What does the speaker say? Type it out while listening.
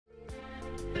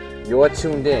You're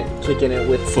tuned in, kicking it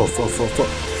with Future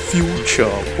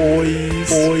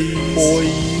Boys.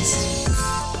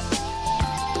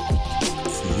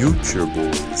 Future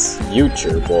Boys.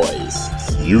 Future Boys.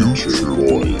 Future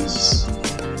Boys.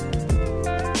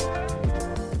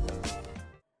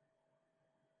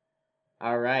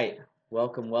 All right,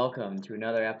 welcome to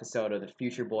another episode of the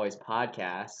Future Boys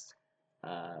podcast.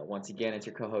 Once again, it's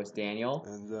your co-host Daniel.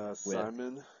 And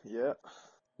Simon, Yep.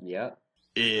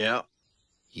 Yeah.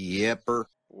 Yepper.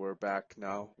 We're back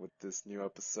now with this new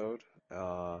episode.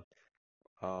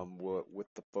 With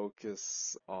the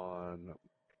focus on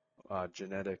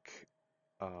genetic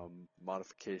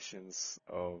modifications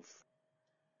of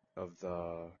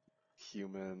the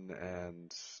human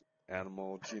and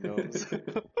animal genomes.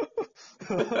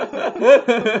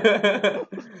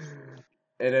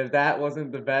 And if that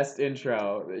wasn't the best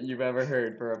intro that you've ever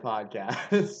heard for a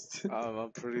podcast.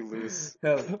 I'm pretty loose.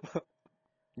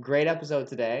 Great episode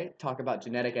today. Talk about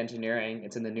genetic engineering.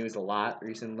 It's in the news a lot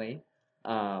recently.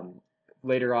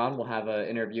 Later on, we'll have an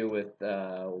interview with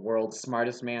world's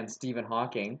smartest man, Stephen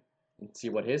Hawking, and see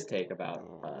what his take about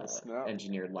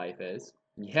engineered life is.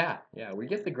 Yeah, we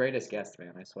get the greatest guests,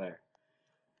 man, I swear.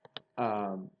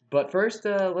 But first,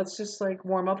 let's just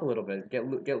warm up a little bit,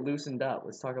 get loosened up.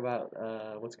 Let's talk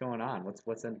about what's going on.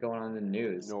 What's going on in the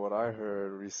news? You know what I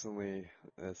heard recently?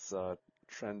 It's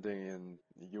trending in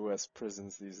U.S.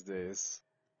 prisons these days.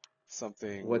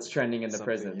 What's trending in the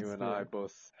prisons? You and I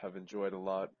both have enjoyed a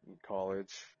lot in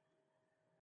college.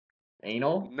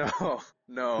 Anal? No.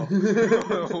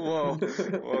 Whoa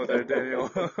there, Daniel.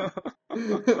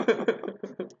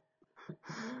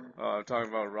 I'm talking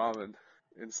about ramen,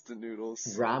 instant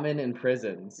noodles. Ramen in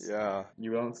prisons. Yeah.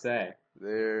 You won't say.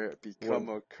 They're become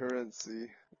a currency.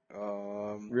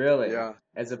 Really? Yeah.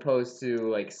 As opposed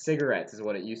to cigarettes is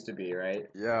what it used to be, right?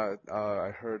 Yeah, I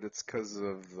heard it's because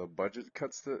of the budget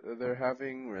cuts that they're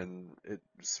having, and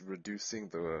it's reducing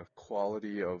the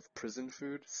quality of prison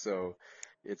food. So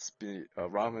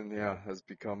ramen, has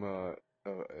become a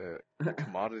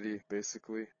commodity,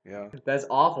 basically. Yeah. That's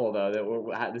awful, though,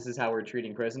 that this is how we're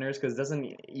treating prisoners, because doesn't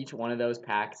each one of those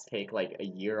packs take a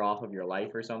year off of your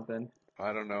life or something?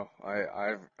 I don't know.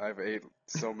 I've ate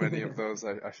so many of those.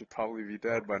 I should probably be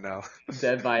dead by now.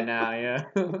 Dead by now, yeah.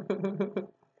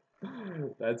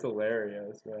 That's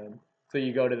hilarious, man. So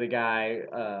you go to the guy,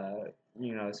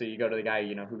 who knows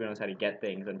how to get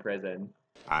things in prison.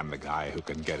 I'm the guy who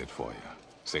can get it for you.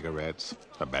 Cigarettes,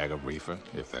 a bag of reefer,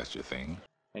 if that's your thing.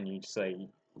 And you just you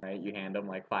hand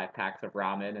him 5 packs of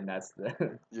ramen, and that's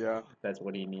that's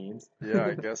what he needs. Yeah,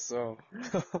 I guess so.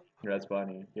 That's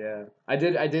funny. Yeah, I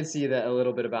did see that a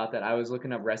little bit about that. I was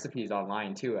looking up recipes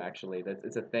online too. Actually,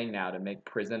 it's a thing now to make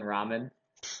prison ramen.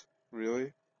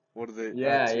 Really? What do they?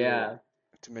 Yeah.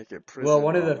 To make it prison. Well,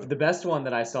 one ramen. of the best one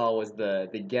that I saw was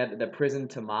the prison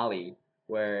tamale,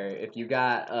 where if you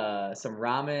got some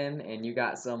ramen and you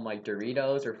got some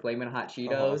Doritos or Flamin' Hot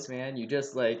Cheetos, man, you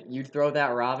just you throw that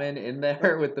ramen in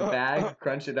there with the bag,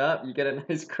 crunch it up, you get a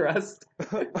nice crust.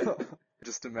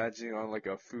 Just imagining on a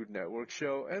Food Network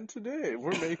show, and today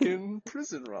we're making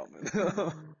prison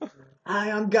ramen.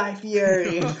 Hi, I'm Guy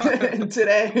Fieri, and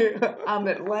today I'm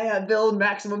at Layaville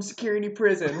Maximum Security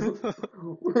Prison,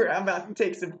 where I'm about to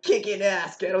take some kicking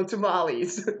ass ghetto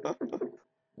tamales.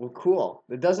 Well, cool.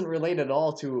 It doesn't relate at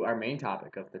all to our main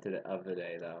topic of the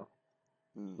day, though,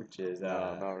 which is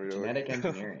not really. genetic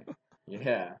engineering.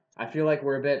 Yeah, I feel like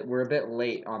we're a bit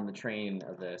late on the train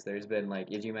of this. There's been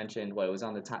as you mentioned, it was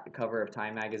on the cover of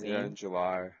Time magazine. Yeah, in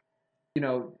July.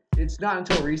 It's not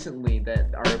until recently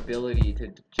that our ability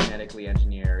to genetically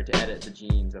engineer or to edit the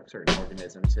genes of certain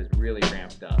organisms has really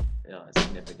ramped up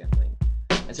significantly.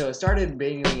 And so it started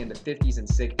mainly in the 50s and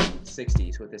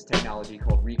 60s with this technology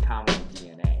called recombinant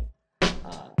DNA.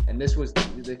 And this was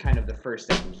the first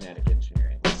step in genetic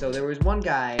engineering. So there was one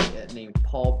guy named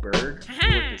Paul Berg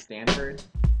who worked at Stanford.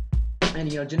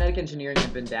 And, genetic engineering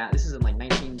had been down. This is in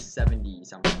 1970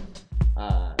 something.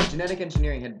 Genetic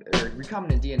engineering or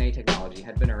recombinant DNA technology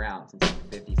had been around since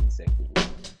the 50s and 60s.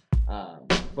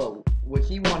 But what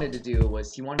he wanted to do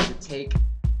was he wanted to take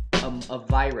a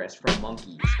virus from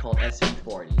monkeys called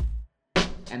SV40,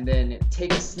 and then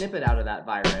take a snippet out of that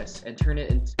virus and turn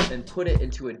it and put it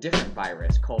into a different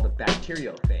virus called a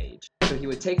bacteriophage. So he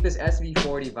would take this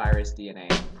SV40 virus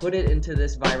DNA, put it into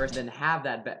this virus, then have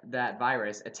that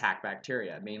virus attack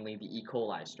bacteria, mainly the E.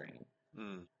 coli strain.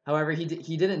 However, he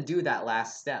didn't do that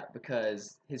last step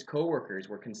because his coworkers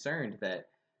were concerned that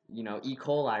E.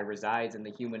 coli resides in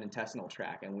the human intestinal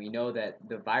tract, and we know that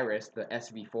the virus, the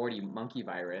SV40 monkey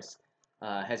virus,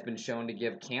 has been shown to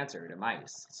give cancer to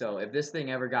mice. So if this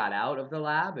thing ever got out of the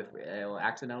lab, if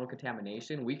accidental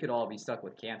contamination, we could all be stuck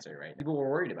with cancer, right? People were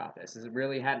worried about this. This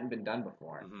really hadn't been done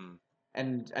before. Mm-hmm.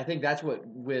 And I think that's what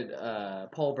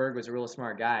Paul Berg was a real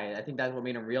smart guy. I think that's what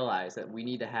made him realize that we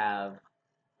need to have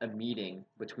a meeting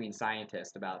between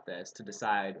scientists about this to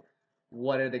decide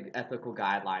what are the ethical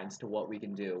guidelines to what we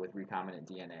can do with recombinant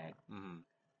DNA. Mm-hmm.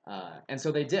 And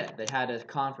so they did. They had a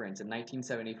conference in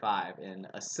 1975 in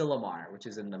Asilomar, which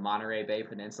is in the Monterey Bay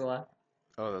Peninsula.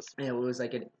 Oh, that's And it was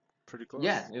like pretty close.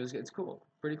 yeah, it's cool,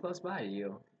 pretty close by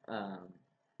you.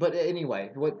 But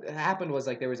anyway, what happened was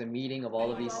like there was a meeting of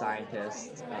all of these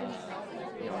scientists,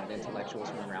 and intellectuals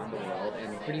from around the world,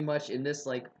 and pretty much in this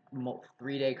like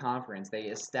 3-day conference, they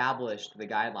established the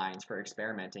guidelines for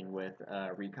experimenting with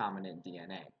recombinant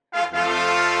DNA.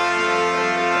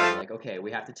 Like, okay,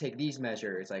 we have to take these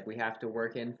measures. Like, we have to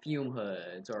work in fume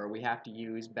hoods, or we have to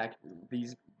use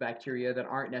these bacteria that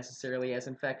aren't necessarily as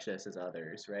infectious as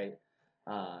others, right?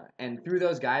 And through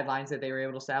those guidelines that they were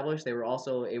able to establish, they were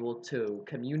also able to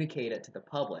communicate it to the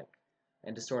public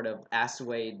and to sort of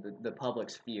assuage the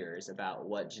public's fears about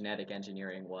what genetic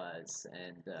engineering was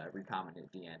and recombinant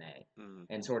DNA,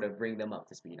 and sort of bring them up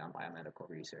to speed on biomedical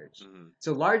research.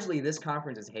 So largely, this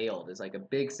conference is hailed as like a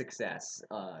big success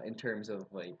in terms of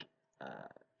like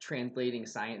translating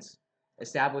science,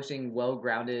 establishing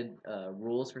well-grounded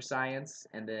rules for science,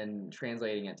 and then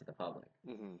translating it to the public.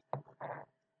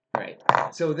 Right.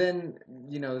 So then,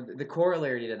 the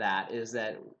corollary to that is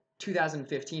that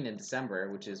 2015 in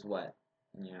December, which is what,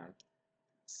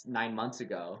 9 months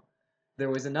ago, there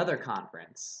was another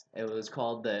conference. It was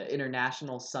called the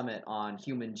International Summit on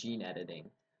Human Gene Editing,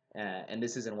 and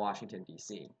this is in Washington,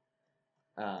 D.C.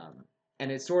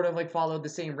 And it sort of like followed the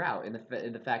same route in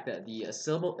the fact that the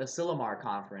Asilomar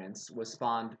conference was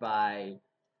spawned by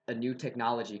a new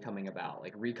technology coming about,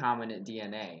 like recombinant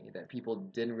DNA, that people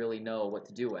didn't really know what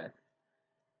to do with.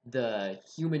 The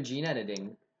human gene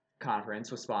editing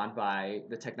conference was spawned by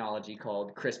the technology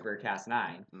called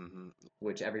CRISPR-Cas9,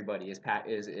 which everybody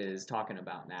is talking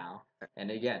about now. And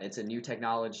again, it's a new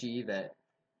technology that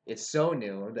it's so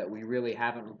new that we really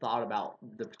haven't thought about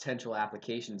the potential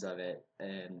applications of it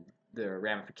and the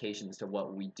ramifications to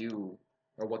what we do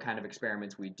or what kind of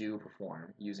experiments we do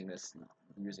perform using this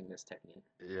technique.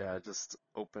 Yeah, it just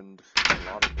opened a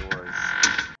lot of doors,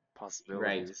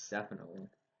 possibilities. Right, definitely.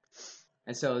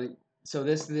 And so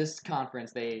this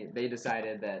conference, they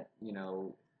decided that,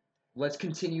 let's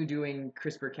continue doing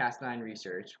CRISPR-Cas9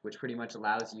 research, which pretty much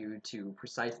allows you to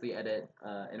precisely edit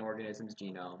an organism's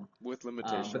genome. With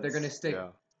limitations. But they're going to stick... Yeah.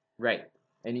 Right.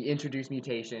 And you introduce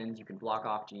mutations, you can block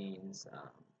off genes,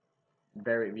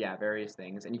 various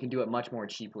things, and you can do it much more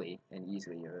cheaply and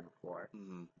easily than before.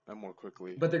 And more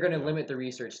quickly. But they're going to limit the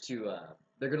research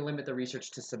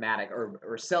to somatic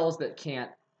or cells that can't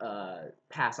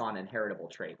pass on inheritable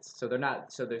traits. So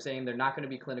they're saying they're not going to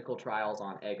be clinical trials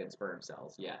on egg and sperm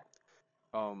cells yet.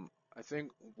 I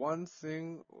think one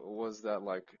thing was that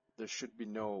like there should be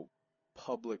no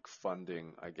public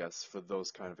funding, I guess, for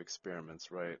those kind of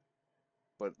experiments, right?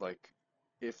 But like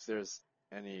if there's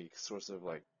any source of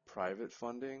like private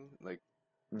funding, like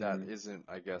that isn't,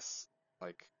 I guess,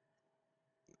 like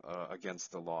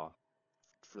against the law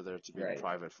for there to be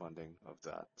private funding of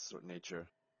that sort of nature,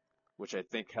 which I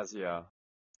think has,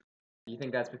 You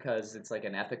think that's because it's like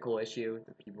an ethical issue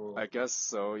that people... I guess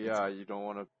so, yeah. You don't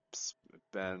want to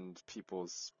spend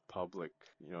people's public,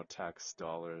 tax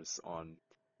dollars on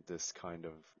these kind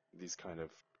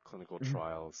of clinical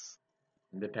trials.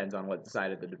 Depends on what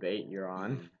side of the debate you're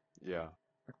on. Yeah.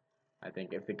 I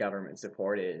think if the government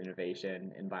supported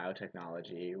innovation in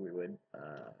biotechnology, we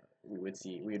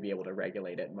would be able to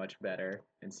regulate it much better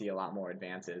and see a lot more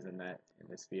advances in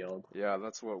this field. Yeah,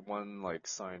 that's what one like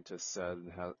scientist said,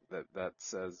 that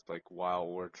says like while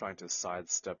we're trying to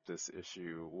sidestep this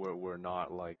issue, we're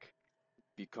not like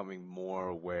becoming more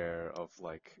aware of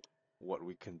like what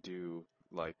we can do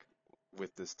like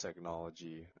with this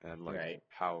technology and like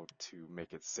how to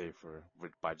make it safer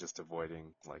by just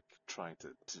avoiding like trying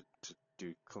to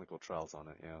do clinical trials on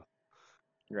it. Yeah.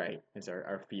 Right. It's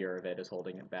our fear of it is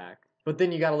holding it back. But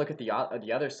then you got to look at the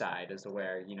other side as to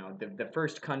where, the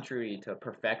first country to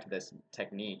perfect this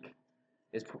technique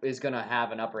is going to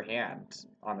have an upper hand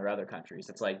on the other countries.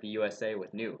 It's like the USA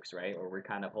with nukes, right? Or we're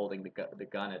kind of holding the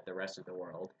gun at the rest of the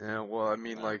world. Yeah, well, I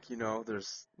mean,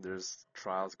 there's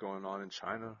trials going on in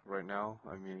China right now.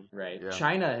 I mean, right. Yeah.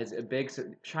 China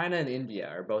and India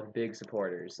are both big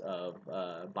supporters of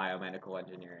biomedical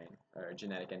engineering or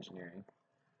genetic engineering,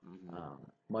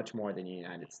 much more than the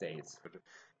United States. But it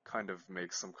kind of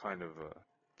makes some kind of a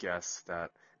guess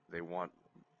that they want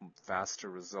faster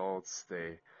results.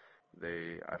 I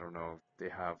don't know, they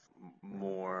have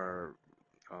more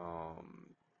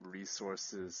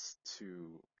resources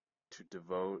to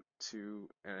devote to,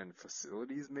 and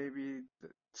facilities maybe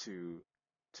to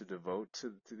devote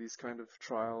to these kind of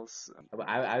trials.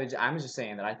 I'm just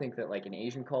saying that I think that like in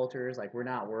Asian cultures, like we're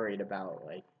not worried about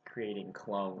like creating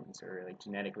clones or like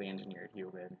genetically engineered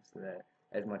humans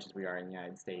as much as we are in the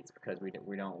United States, because we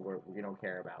don't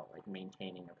care about like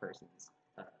maintaining a person's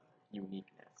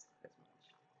uniqueness as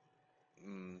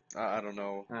much. I don't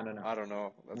know. I don't know. I don't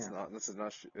know. That's Yeah. not. That's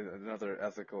another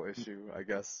ethical issue, I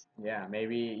guess. Yeah,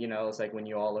 maybe it's like when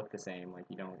you all look the same, like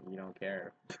you don't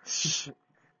care.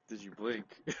 Did you blink?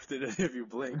 Did any of you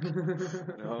blink?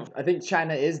 No. I think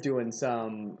China is doing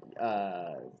some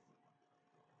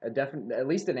at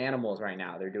least in animals right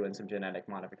now, they're doing some genetic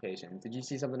modifications. Did you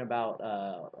see something about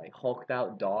like hulked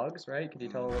out dogs, right? Could you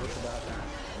tell a little bit about that?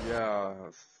 Yeah,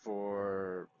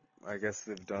 I guess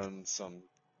they've done some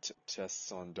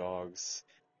tests on dogs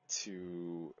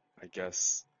to, I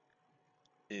guess,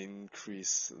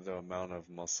 increase the amount of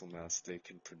muscle mass they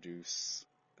can produce.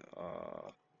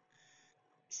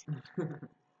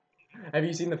 Have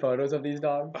you seen the photos of these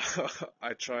dogs?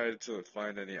 I tried to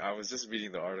find any. I was just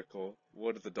reading the article.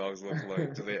 What do the dogs look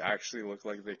like? Do they actually look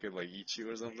like they could like eat you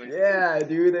or something? Yeah,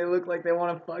 dude, they look like they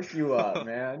want to fuck you up,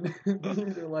 man.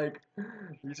 These are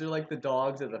like the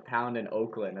dogs at the pound in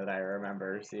Oakland that I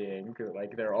remember seeing.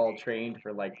 Like they're all trained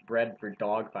for like bred for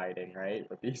dog fighting, right?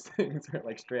 But these things are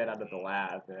like straight out of the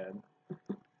lab, man.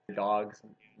 Dogs,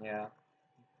 yeah.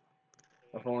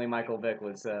 If only Michael Vick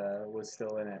was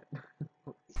still in it.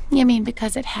 You mean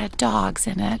because it had dogs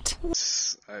in it?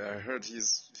 I heard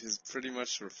he's pretty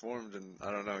much reformed, and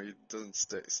I don't know, he doesn't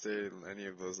stay in any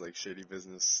of those like shady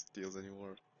business deals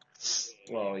anymore.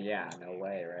 Well, yeah, no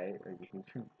way, right?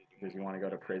 Does he want to go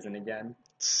to prison again?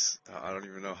 I don't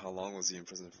even know how long was he in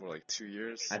prison for, like 2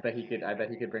 years? I bet he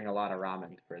could bring a lot of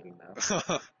ramen to prison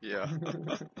though. Yeah.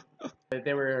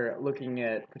 They were looking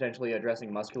at potentially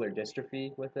addressing muscular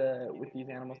dystrophy with these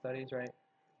animal studies, right?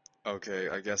 Okay,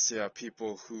 I guess, yeah,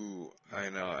 people who I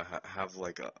know have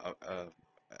like a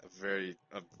very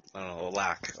I don't know, a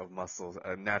lack of muscles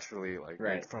naturally, like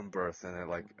Right. from birth, and it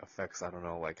like affects, I don't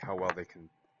know, like how well they can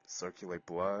circulate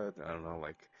blood. I don't know,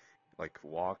 like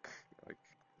walk, like,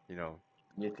 you know.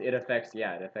 It affects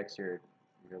your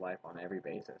life on every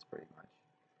basis pretty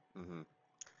much. Mhm.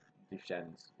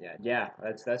 Duchenne's, yeah,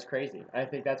 that's crazy. I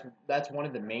think that's one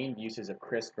of the main uses of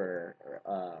CRISPR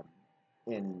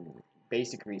in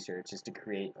basic research, is to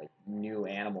create like new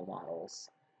animal models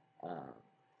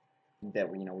that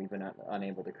we've been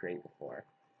unable to create before.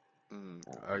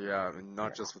 Yeah, I mean,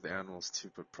 not just with animals too,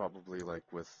 but probably like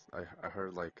with I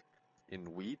heard like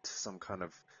in wheat, some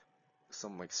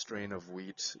like strain of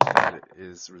wheat that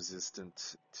is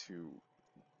resistant to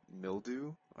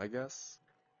mildew, I guess.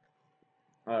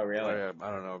 Oh, really? I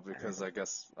don't know, because I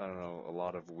guess, I don't know, a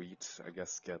lot of wheat, I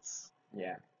guess, gets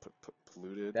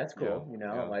polluted. That's cool.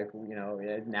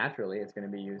 Yeah. Naturally, it's going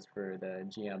to be used for the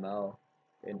GMO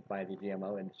by the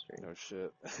GMO industry. No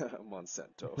shit.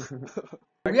 Monsanto.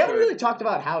 We haven't really talked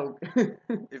about how.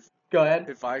 Go ahead.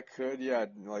 If I could,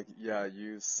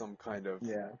 use some kind of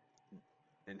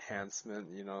enhancement,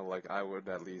 like I would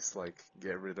at least like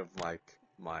get rid of like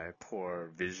my poor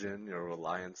vision or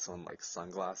reliance on like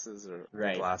sunglasses or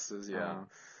glasses.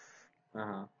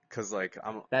 Cause like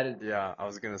I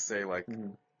was gonna say like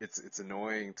it's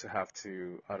annoying to have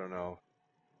to, I don't know,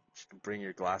 bring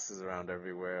your glasses around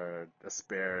everywhere, a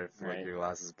spare if like your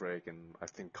glasses break, and I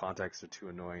think contacts are too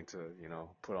annoying to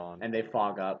put on. And they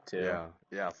fog up too.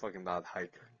 Yeah, fucking that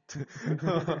hike.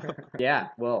 Yeah,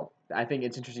 well, I think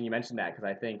it's interesting you mentioned that, because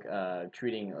I think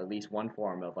treating at least one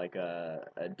form of like a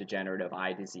degenerative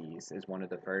eye disease is one of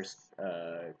the first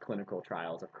clinical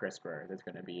trials of CRISPR that's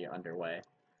going to be underway.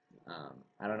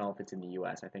 I don't know if it's in the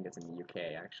U.S. I think it's in the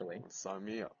U.K. actually. Sign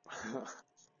me up.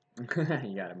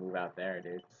 You gotta move out there,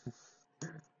 dude.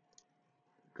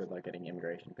 Good luck getting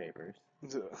immigration papers.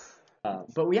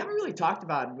 But we haven't really talked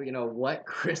about what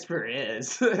CRISPR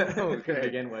is to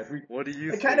begin with. What do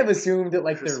you? I kind of assumed that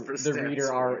like the reader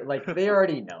for? like they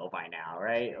already know by now,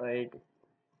 right? Like.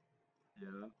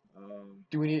 Yeah.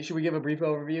 Should we give a brief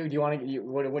overview? Do you want to?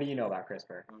 What do you know about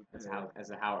CRISPR? As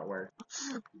to how it works?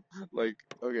 Like,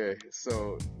 okay,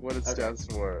 so what it stands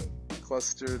for: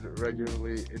 clustered,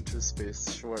 regularly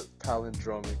interspaced, short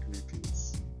palindromic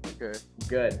repeats. Okay.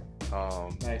 Good.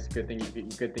 Nice. Good thing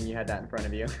you had that in front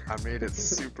of you. I made it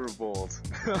super bold.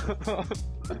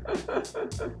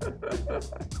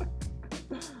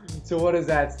 So what does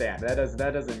that stand?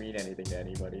 That doesn't mean anything to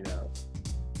anybody, though.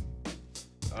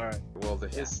 All right. Well, the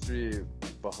history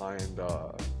behind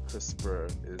CRISPR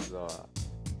is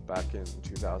back in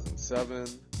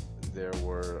 2007, there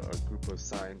were a group of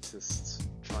scientists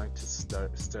trying to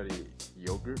study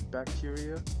yogurt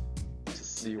bacteria to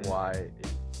see why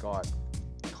it got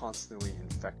constantly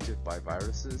infected by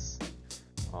viruses.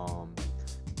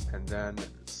 And then,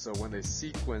 so when they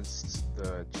sequenced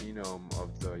the genome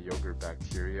of the yogurt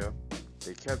bacteria,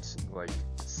 they kept like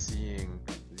seeing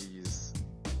these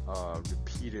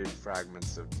repeated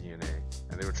fragments of DNA,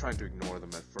 and they were trying to ignore them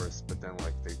at first, but then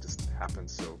like they just happened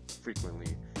so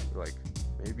frequently, like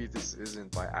maybe this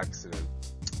isn't by accident,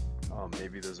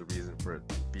 maybe there's a reason for it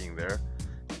being there.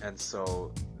 And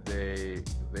so they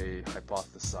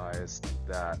hypothesized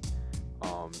that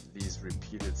these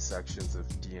repeated sections of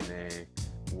DNA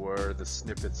were the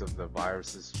snippets of the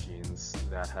virus's genes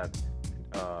that had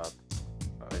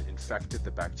infected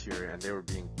the bacteria, and they were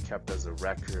being kept as a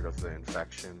record of the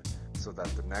infection, so that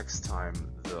the next time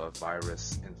the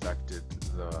virus infected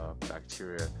the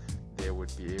bacteria, they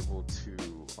would be able to,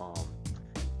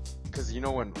 because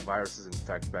when viruses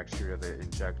infect bacteria, they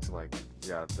inject their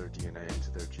DNA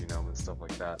into their genome and stuff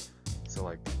like that. So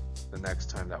like the next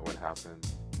time that would happen,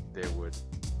 they would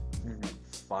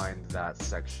find that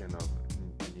section of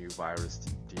new virus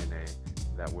DNA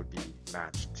that would be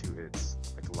matched to its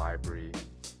library,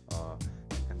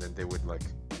 and then they would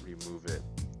remove it,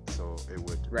 so it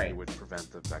would prevent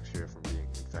the bacteria from being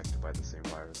infected by the same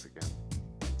virus again.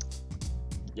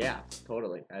 Yeah,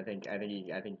 totally. I think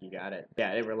you got it.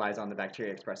 Yeah, it relies on the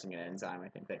bacteria expressing an enzyme. I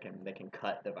think that can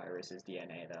cut the virus's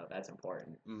DNA though. That's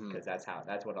important because that's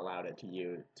what allowed it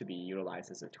to be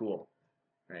utilized as a tool,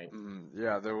 right?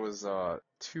 Yeah, there was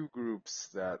two groups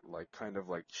that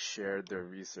shared their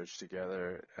research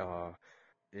together.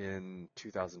 In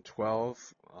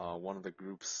 2012, one of the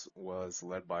groups was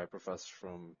led by a professor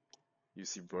from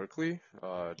UC Berkeley,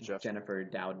 Jennifer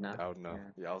Doudna.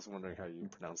 Yeah, I was wondering how you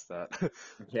pronounce that.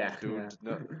 Yeah.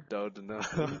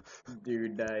 Doudna.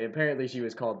 Dude, apparently she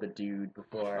was called the Dude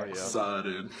before. Oh, yeah.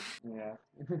 Excited. Yeah.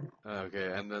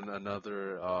 Okay, and then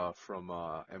another from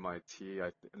MIT.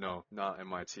 No, not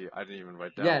MIT. I didn't even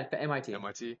write down. Yeah, MIT.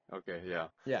 MIT? Okay, yeah.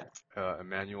 Yeah.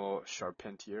 Emmanuel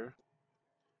Charpentier.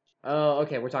 Oh,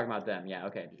 okay, we're talking about them. Yeah,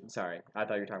 okay. Sorry. I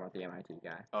thought you were talking about the MIT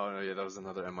guy. Oh, no, yeah, that was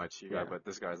another MIT guy, but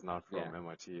this guy's not from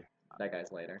MIT. That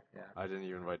guy's later, yeah. I didn't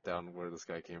even write down where this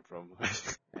guy came from.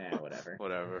 Yeah, whatever.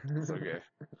 Whatever, it's okay.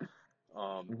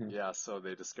 Yeah, so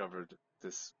they discovered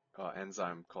this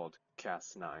enzyme called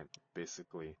Cas9,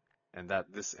 basically, and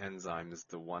that this enzyme is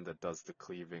the one that does the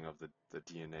cleaving of the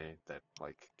DNA that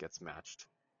gets matched,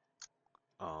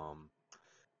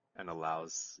 and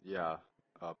allows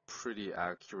a pretty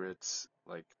accurate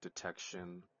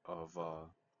detection of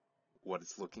what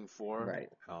it's looking for. Right.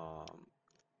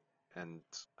 And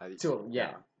So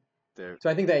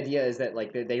I think the idea is that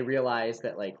they realize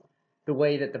that the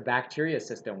way that the bacteria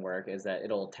system work is that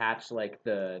it'll attach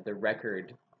the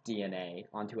record DNA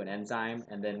onto an enzyme,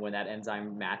 and then when that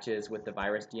enzyme matches with the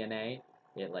virus DNA,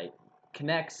 it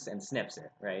connects and snips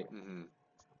it, right?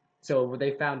 So they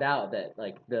found out that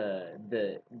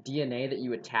the DNA that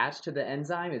you attach to the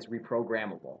enzyme is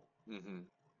reprogrammable.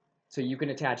 So you can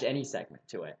attach any segment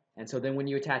to it, and so then when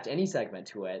you attach any segment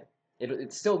to it,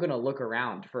 it's still going to look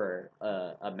around for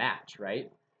a match,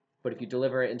 right? But if you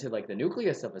deliver it into the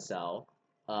nucleus of a cell,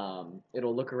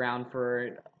 it'll look around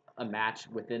for a match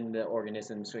within the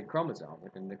organism's chromosome,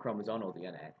 within the chromosomal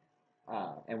DNA.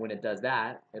 And when it does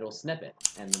that, it'll snip it,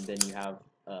 and then you have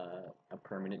a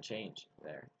permanent change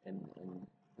there in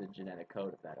the genetic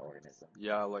code of that organism.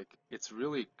 Yeah, it's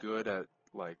really good at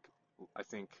I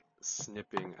think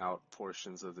snipping out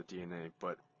portions of the DNA,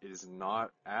 but it is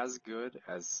not as good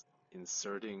as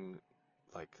inserting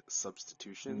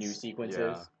substitutions, new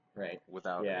sequences, right?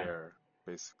 Without error,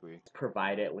 basically.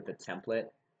 Provide it with a template,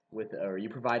 or you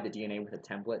provide the DNA with a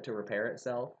template to repair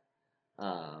itself,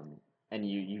 and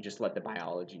you just let the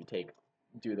biology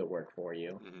do the work for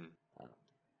you.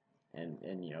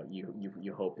 And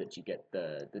you hope that you get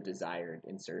the desired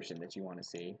insertion that you want to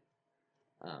see.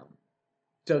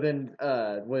 So then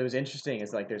what was interesting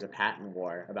is there's a patent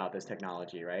war about this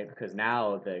technology, right? Because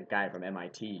now the guy from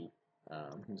MIT,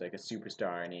 who's a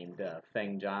superstar named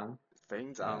Feng Zhang.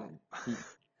 Feng Zhang.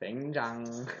 Feng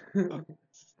Zhang.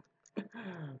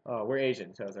 Oh, we're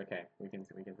Asian, so it's okay. We can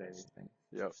say these things.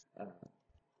 Yep.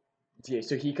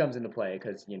 So he comes into play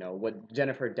because what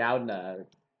Jennifer Doudna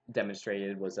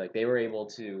demonstrated was they were able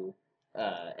to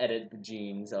edit the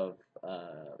genes of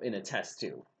in a test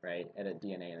tube, right? Edit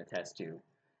DNA in a test tube.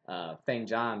 Feng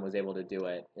Zhang was able to do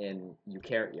it in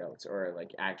eukaryotes, or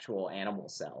actual animal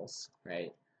cells,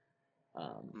 right?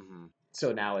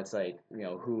 So now it's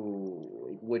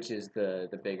which is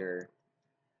the bigger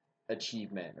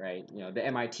achievement, right? You know, the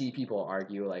MIT people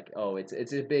argue like, oh,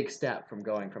 it's a big step from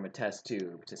going from a test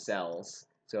tube to cells,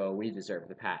 so we deserve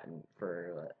the patent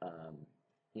for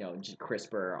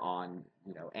CRISPR on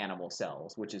animal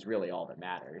cells, which is really all that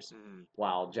matters. Mm.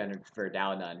 While Jennifer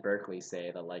Doudna and Berkeley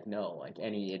say that like no, like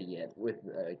any idiot with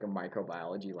like a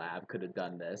microbiology lab could have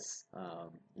done this.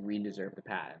 We deserve the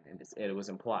patent, and it was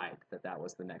implied that that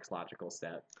was the next logical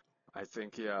step. I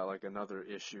think like another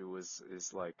issue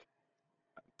is like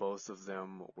both of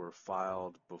them were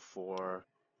filed before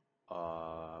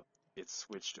it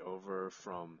switched over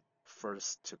from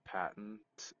first to patent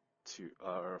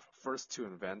or first to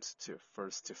invent to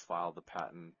first to file the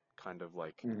patent, kind of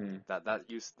like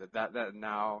that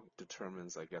now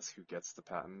determines, I guess, who gets the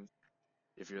patent.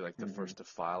 If you're like the first to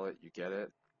file it, you get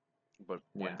it. But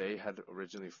when they had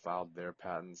originally filed their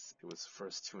patents, it was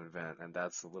first to invent, and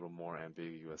that's a little more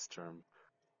ambiguous term.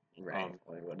 Right.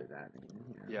 What does that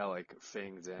mean? Yeah, like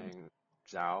Feng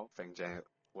Zhang,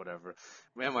 whatever.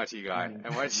 MIT guy.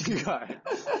 MIT guy.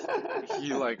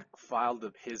 He like filed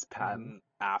his patent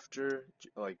after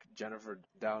like Jennifer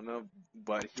Doudna,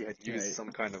 but he had used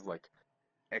some kind of like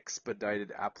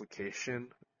expedited application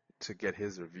to get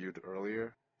his reviewed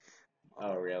earlier.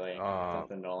 Oh, really?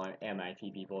 Something only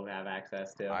MIT people have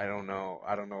access to? I don't know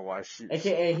why she...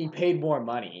 AKA he paid more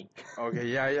money. Okay,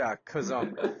 yeah, because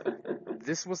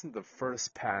this wasn't the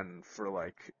first patent for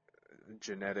like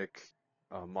genetic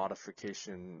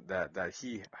modification that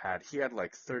he had. He had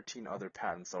like 13 other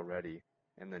patents already,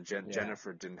 and then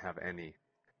Jennifer didn't have any.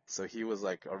 So he was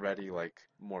like already like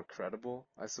more credible,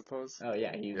 I suppose. Oh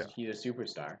yeah, he's a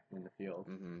superstar in the field.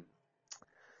 Mm-hmm.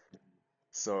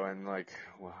 So, and like,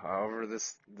 however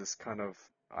this kind of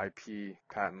IP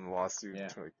patent lawsuit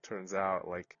turns out,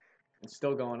 like, it's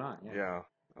still going on. Yeah.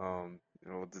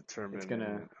 It'll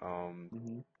determine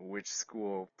which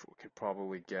school could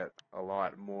probably get a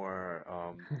lot more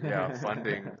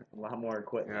funding, a lot more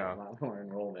equipment, a lot more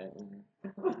enrollment.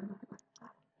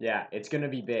 Yeah, it's going to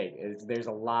be big. There's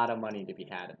a lot of money to be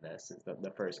had in this. It's the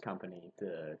first company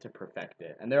to perfect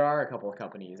it. And there are a couple of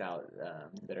companies out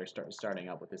that are starting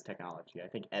up with this technology. I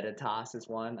think Editas is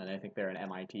one, and I think they're an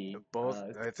MIT both.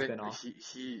 I think spin-off.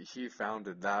 he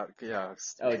founded that. Yeah.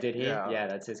 Oh, did he? Yeah,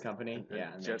 that's his company.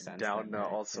 And makes sense.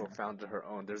 Doudna also founded her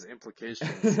own. There's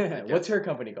implications. What's her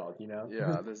company called? You know?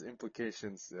 Yeah, there's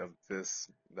implications of this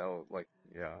that will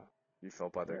be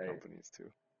felt by their companies too.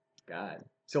 God.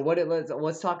 So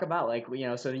let's talk about like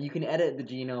so you can edit the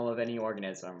genome of any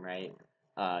organism, right?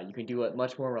 You can do it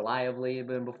much more reliably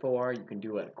than before. You can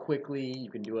do it quickly. You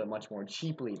can do it much more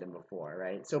cheaply than before,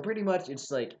 right? So pretty much it's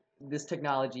like this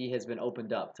technology has been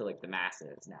opened up to like the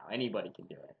masses now. Anybody can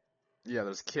do it. Yeah,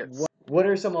 there's kits. What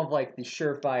are some of like the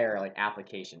surefire like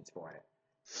applications for it?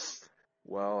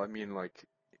 Well, I mean, like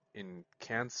in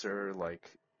cancer,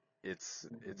 like it's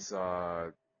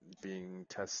being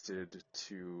tested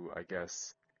to, I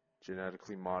guess,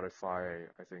 genetically modify,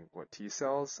 I think, T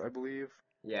cells, I believe.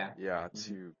 Yeah. Yeah,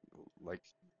 to like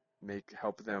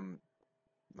help them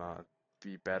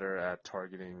be better at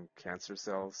targeting cancer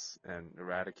cells and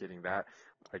eradicating that,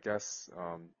 I guess,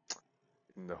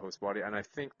 in the host body. And I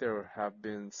think there have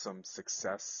been some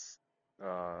successes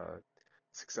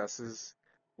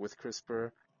with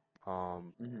CRISPR,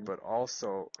 but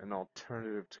also an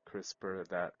alternative to CRISPR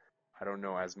that I don't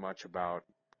know as much about,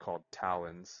 called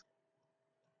TALENs.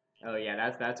 Oh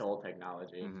yeah, that's old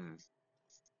technology. Mm-hmm.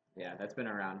 Yeah, that's been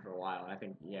around for a while. And I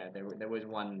think there was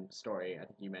one story I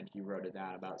think you wrote it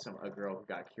down about a girl who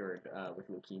got cured with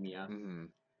leukemia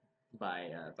by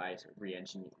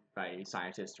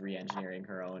scientists re-engineering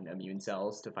her own immune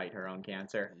cells to fight her own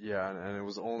cancer. Yeah, and it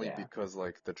was only because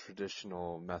like the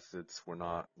traditional methods were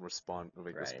not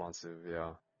responsive.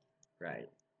 Yeah. Right.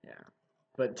 Yeah.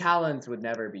 But TALENs would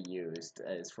never be used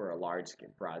as for a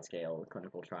broad scale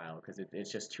clinical trial because it's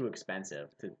just too expensive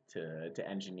to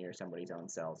engineer somebody's own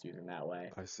cells using that way.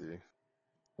 I see.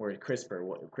 Whereas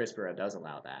CRISPR does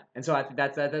allow that, and so I think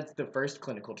that's the first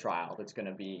clinical trial that's going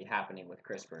to be happening with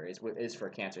CRISPR is for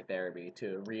cancer therapy,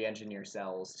 to re-engineer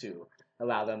cells to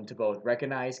allow them to both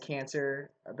recognize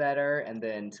cancer better and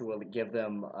then to give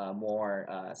them more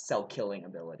cell killing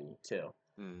ability too.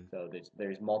 So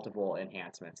there's multiple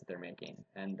enhancements that they're making,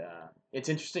 and it's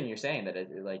interesting you're saying that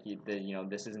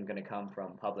this isn't going to come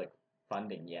from public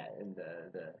funding yet, and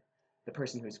the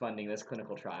person who's funding this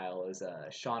clinical trial is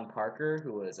Sean Parker,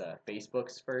 who was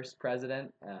Facebook's first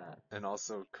president, and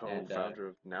also co-founder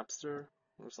of Napster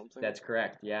or something. That's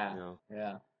correct. Yeah.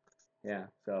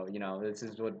 So this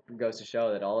is what goes to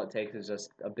show that all it takes is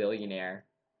just a billionaire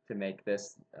to make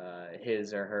this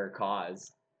his or her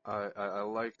cause. I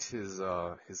liked his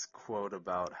quote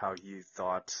about how he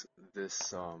thought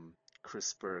this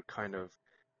CRISPR kind of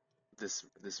this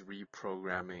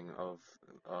reprogramming of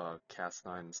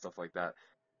Cas9 and stuff like that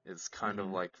is kind of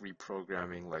Hmm. like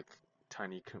reprogramming like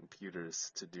tiny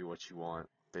computers to do what you want,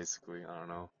 basically. I don't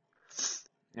know.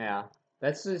 Yeah,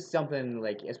 that's just something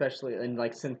like, especially in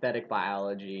like synthetic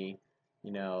biology,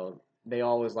 they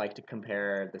always like to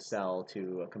compare the cell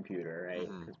to a computer, right?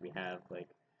 Hmm. Because we have like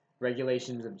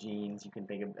regulations of genes. You can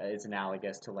think of it's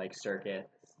analogous to like circuits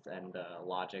and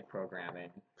logic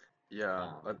programming.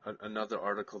 Yeah, Um, another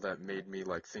article that made me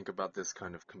like think about this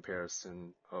kind of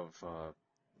comparison of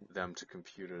them to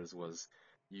computers was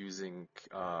using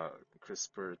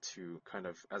CRISPR to kind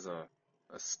of as a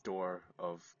store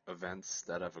of events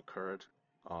that have occurred.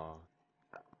 Uh,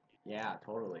 yeah,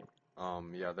 totally.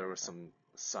 yeah, there were some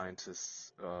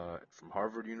scientists from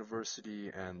Harvard University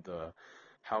and the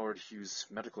Howard Hughes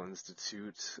Medical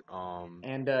Institute.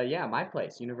 And yeah, my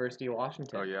place, University of Oh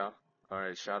Washington. yeah, all right,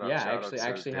 Yeah, shout out I to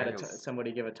actually had Daniels.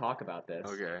 somebody give a talk about this.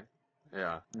 Okay,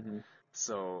 yeah. Hmm.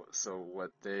 So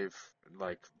what they've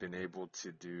like been able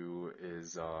to do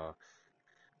is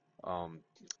um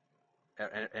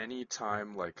any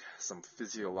time like some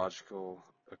physiological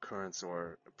occurrence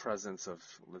or presence of,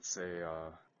 let's say,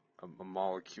 a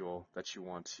molecule that you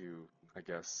want to, I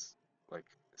guess, like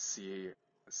see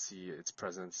see its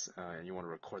presence, and you want to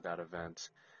record that event.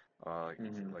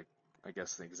 Hmm. Like I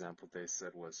guess the example they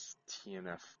said was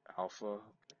TNF alpha,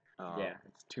 Yeah, um,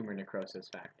 it's tumor necrosis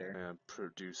factor.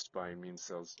 produced by immune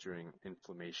cells during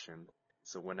inflammation.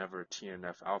 So whenever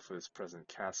TNF alpha is present,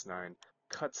 Cas9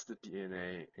 cuts the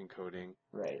DNA encoding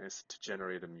Right. as to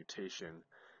generate a mutation.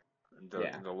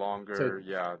 Yeah. The So longer,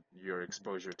 yeah, your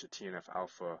exposure to TNF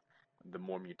alpha, the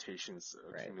more mutations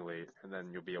right. accumulate, and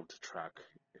then you'll be able to track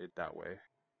it that way.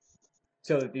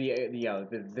 So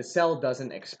the cell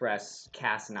doesn't express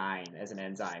Cas9 as an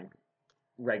enzyme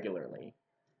regularly.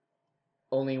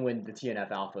 Only when the TNF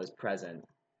alpha is present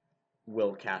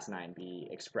will Cas9 be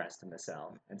expressed in the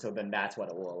cell, and so then that's what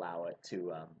it will allow it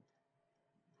to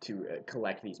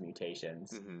collect these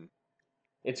mutations. Hmm.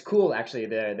 It's cool actually.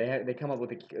 They come up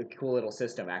with a cool little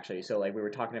system actually. So like we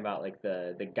were talking about like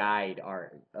the guide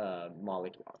R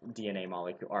molecule DNA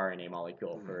molecule RNA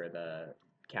molecule Hmm. for the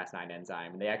Cas9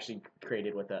 enzyme. They actually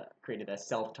created a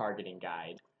self-targeting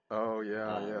guide. Oh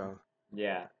yeah, Um, yeah.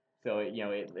 yeah. So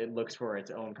it looks for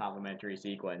its own complementary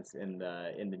sequence in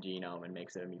the genome and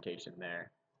makes a mutation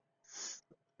there.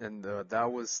 And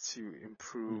that was to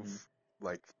improve Hmm.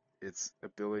 like its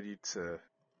ability to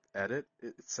edit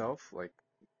itself, like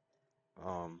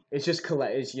It's just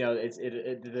collect. It's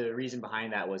the reason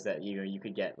behind that was that you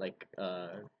could get like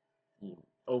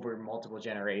over multiple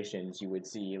generations you would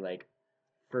see like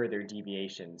further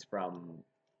deviations from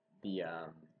the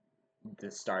um,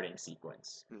 the starting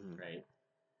sequence, mhm. right?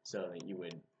 So that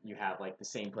you have like the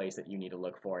same place that you need to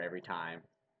look for every time,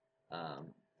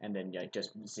 um, and then like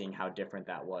just seeing how different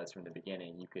that was from the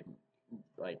beginning, you could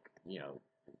like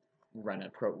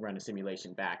run a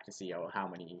simulation back to see how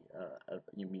many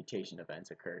mutation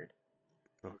events occurred.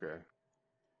 Okay.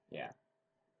 Yeah.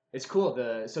 It's cool.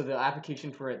 The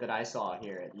application for it that I saw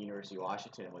here at the University of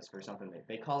Washington was for something that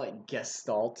they call it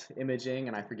Gestalt imaging,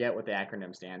 and I forget what the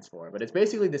acronym stands for, but it's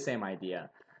basically the same idea.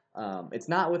 It's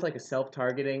not with like a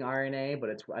self-targeting RNA,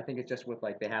 but I think it's just with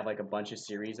like they have like a bunch of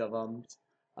series of them,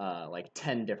 like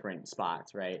 10 different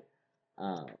spots, right?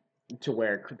 Um, to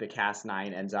where the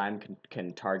Cas9 enzyme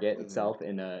can target Mhm. itself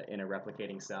in a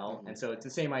replicating cell, Mhm. and so it's the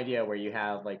same idea where you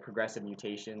have like progressive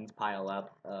mutations pile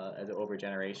up as over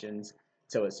generations,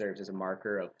 so it serves as a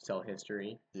marker of cell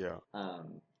history. Yeah.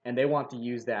 And they want to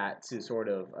use that to sort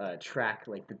of track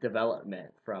like the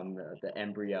development from the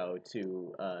embryo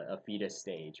to a fetus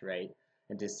stage, right?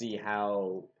 And to see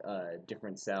how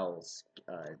different cells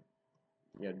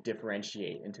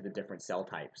differentiate into the different cell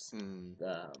types Mhm.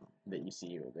 that you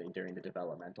see during the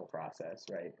developmental process,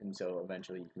 right? And so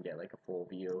eventually you can get like a full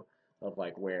view of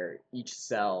like where each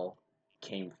cell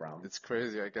came from. It's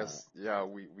crazy. I Uh, guess, yeah,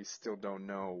 we still don't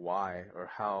know why or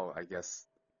how, I guess,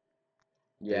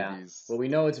 Yeah. babies. Well, we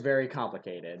know it's very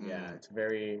complicated. Yeah, Mhm.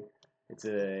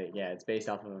 it's based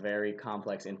off of a very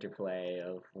complex interplay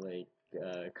of like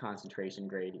concentration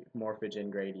gradient, morphogen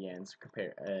gradients,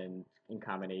 compare and in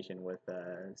combination with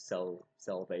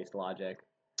cell based logic.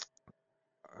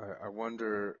 I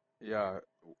wonder, yeah,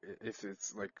 if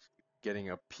it's like getting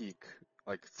a peak,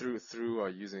 like through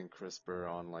using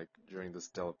CRISPR on like during this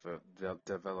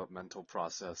developmental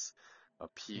process, a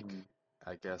peak, Hmm.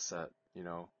 I guess, at,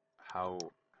 how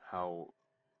how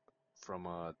from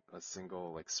a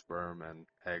single like sperm and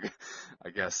egg, I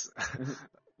guess,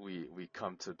 we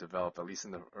come to develop, at least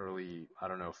in the early, I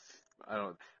don't know, I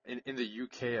don't, in the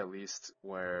UK at least,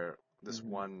 where this Hmm.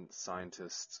 one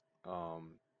scientist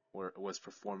was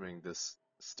performing this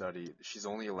study, she's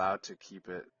only allowed to keep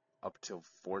it up till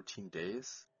 14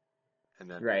 days, and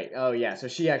then Right. Oh yeah. So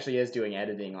she actually is doing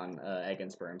editing on egg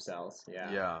and sperm cells.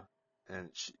 Yeah. yeah, and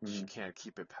she Hmm. can't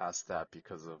keep it past that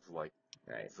because of like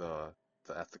Right. the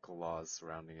the ethical laws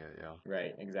surrounding it. Yeah,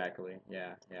 Right. Exactly.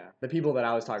 Yeah. Yeah. The people that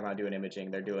I was talking about doing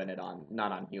imaging, they're doing it on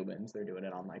not on humans. They're doing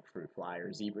it on like fruit fly or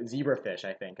zebrafish,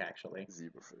 I think actually.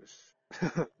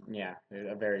 zebrafish. Yeah, they're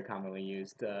a very commonly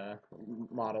used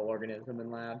model organism in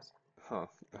labs. Huh.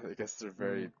 I guess they're Hmm.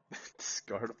 very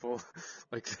discardable.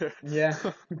 Like they're Yeah.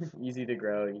 Easy to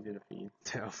grow, easy to feed.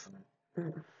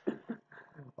 damn.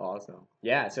 Awesome.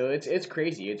 Yeah, so it's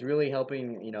crazy. It's really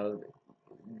helping,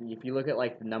 if you look at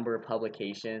like the number of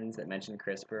publications that mention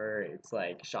CRISPR, it's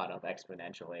like shot up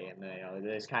exponentially, and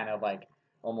there's kind of like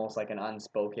almost like an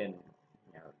unspoken,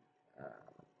 you know,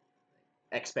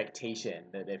 expectation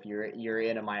that if you're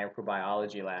in a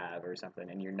microbiology lab or something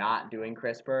and you're not doing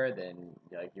CRISPR, then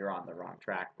like you're on the wrong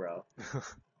track, bro.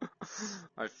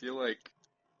 I feel like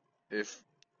if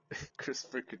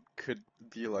CRISPR could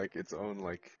be like its own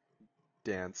like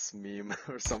dance meme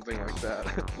or something like that.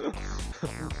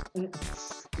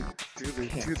 Do the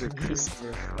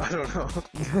CRISPR. I don't know.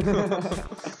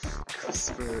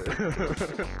 CRISPR.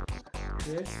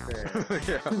 CRISPR.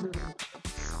 Yeah.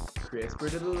 CRISPR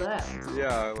to the left.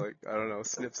 Yeah, like I don't know,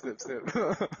 snip snip snip.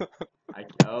 I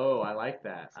like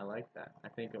that. I like that. I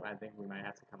think we might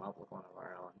have to come up with one of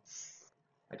our own.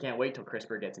 I can't wait till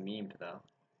CRISPR gets memed though.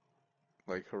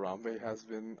 Like Harambe has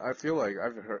been. I feel like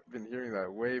been hearing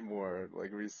that way more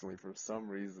like recently for some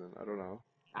reason. I don't know.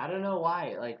 I don't know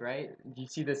why. Like, right? Do you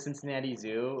see the Cincinnati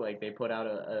Zoo? Like, they put out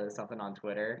a something on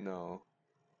Twitter No.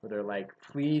 where they're like,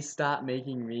 "Please stop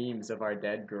making memes of our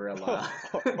dead gorilla."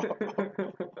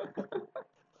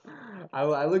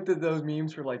 I looked at those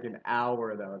memes for like an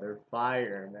hour though. They're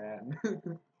fire, man.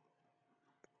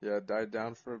 Yeah, it died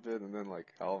down for a bit and then like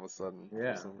all of a sudden for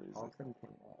Yeah, some all reason. of a sudden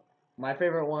came up. My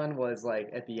favorite one was like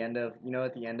at the end of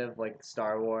at the end of like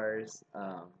Star Wars,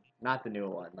 not the new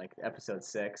one, like Episode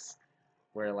 6,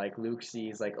 where like Luke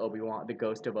sees like Obi-Wan, the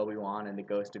ghost of Obi-Wan and the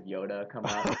ghost of Yoda come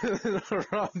up.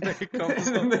 Harambe And comes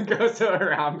then up. the ghost of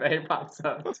Harambe pops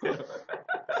up too.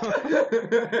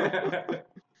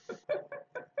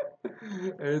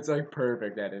 And it's like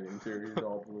perfect editing too. He's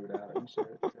all blued out and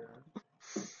shit.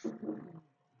 Yeah.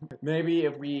 Maybe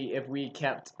if we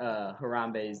kept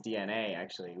Harambe's DNA,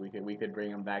 actually, we could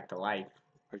bring him back to life.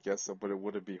 I guess so, but it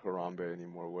wouldn't be Harambe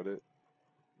anymore, would it?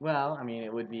 Well, I mean,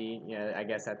 it would be. I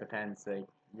guess that depends. Like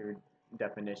your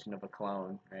definition of a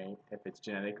clone, right? If it's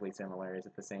genetically similar, is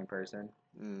it the same person?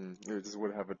 It just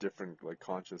would have a different like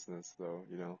consciousness though,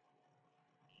 you know.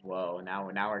 Whoa, now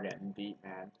we're getting deep,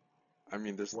 man. I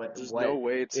mean, there's no What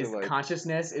way to is like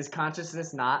consciousness? Is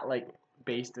consciousness not like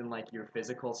based in like your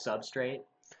physical substrate?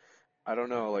 I don't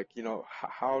know, like, you know,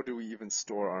 how do we even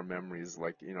store our memories,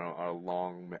 like, you know, our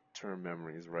long-term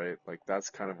memories, right? Like,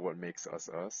 that's kind of what makes us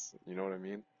us. You know what I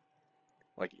mean?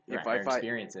 Like, Right, if our if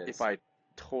experiences. I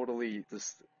totally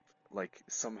just like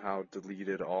somehow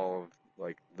deleted all of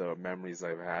like the memories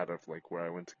I've had of like where I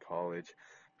went to college,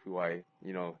 who I,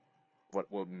 you know,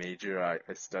 what major I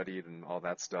studied and all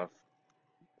that stuff,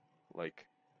 like,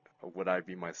 would I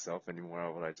be myself anymore,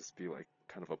 or would I just be like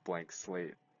kind of a blank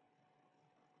slate?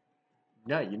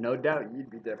 Yeah, no doubt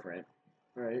you'd be different,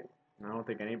 right? I don't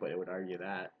think anybody would argue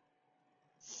that.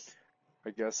 I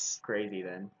guess, Crazy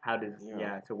then. How does yeah.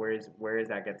 yeah? So where is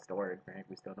that get stored? Right?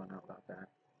 We still don't know about that.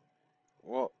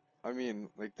 Well, I mean,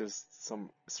 like there's some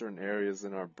certain areas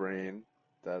in our brain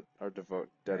that are Right.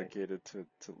 dedicated to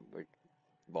like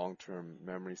long-term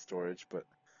memory storage, but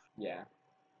Yeah.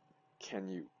 can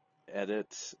you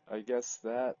edit, I guess,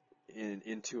 that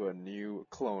into a new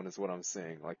clone is what I'm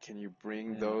saying. Like, can you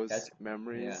bring those That's yeah.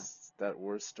 memories that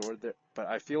were stored there? But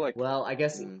I feel like, Well, I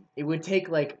guess mm, it would take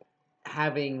like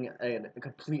having a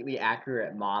completely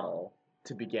accurate model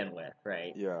to begin with,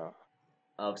 right? yeah.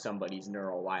 Of somebody's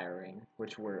neural wiring,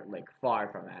 which we're like far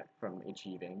from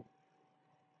achieving.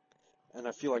 And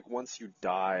I feel like once you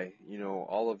die, you know,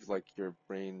 all of like your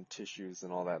brain tissues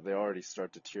and all that, they already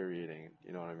start deteriorating.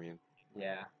 You know what I mean?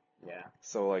 Yeah. Yeah.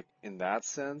 So like in that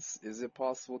sense, is it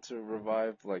possible to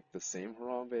revive like the same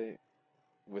Harambe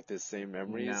with his same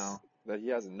memories No, that he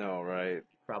has? No, right?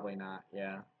 probably not.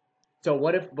 Yeah. So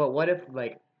what if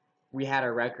like we had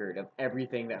a record of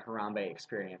everything that Harambe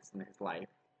experienced in his life,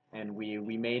 and we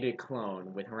made a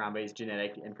clone with Harambe's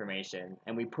genetic information,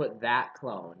 and we put that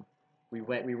clone We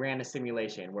ran a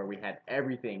simulation where we had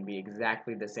everything be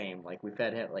exactly the same. Like we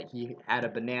fed him, like he had a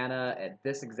banana at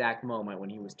this exact moment when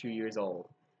he was 2 years old,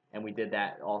 and we did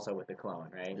that also with the clone,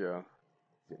 right? Yeah.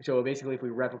 So basically, if we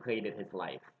replicated his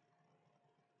life,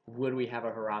 would we have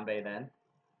a Harambe then?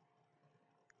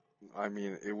 I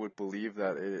mean, it would believe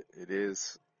that it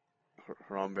is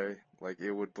Harambe. Like,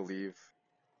 it would believe,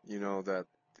 that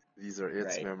these are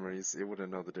its Right. memories. It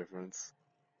wouldn't know the difference.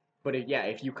 But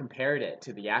if you compared it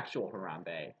to the actual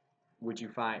Harambe, would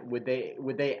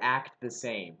they act the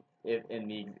same if in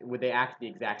the would they act the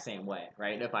exact same way,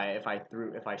 right? If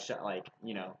I shut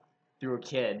threw a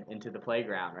kid into the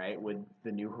playground, right? Would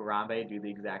the new Harambe do the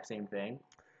exact same thing?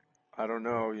 I don't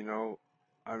know,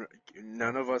 I,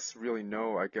 none of us really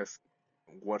know, I guess,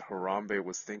 what Harambe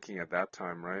was thinking at that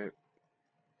time, right?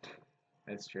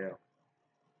 That's true.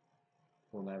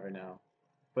 We'll never know.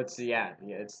 But so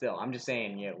it's still. I'm just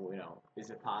saying, is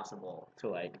it possible to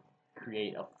like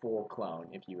create a full clone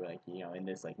if you in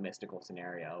this like mystical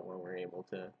scenario where we're able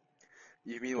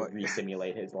You mean to like,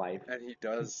 re-simulate his life? and he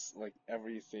does like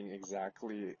everything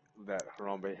exactly that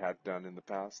Harambe had done in the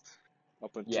past,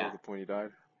 up until Yeah, the point he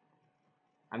died?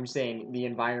 I'm saying the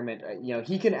environment.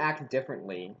 He can act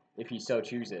differently if he so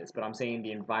chooses, but I'm saying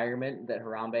the environment that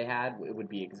Harambe had it would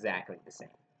be exactly the same.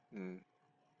 Hmm.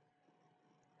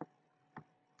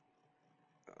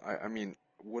 I mean,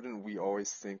 wouldn't we always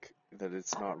think that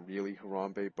it's not really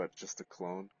Harambe, but just a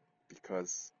clone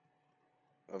because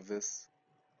of this?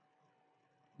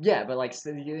 Yeah, but like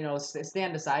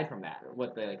stand aside from that.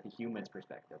 What the human's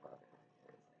perspective of it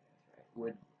is, right?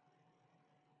 Would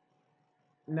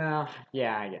no,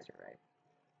 yeah, I guess you're right.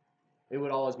 It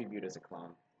would always be viewed as a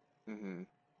clone, Mm-hmm.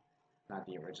 not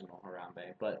the original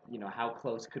Harambe. But how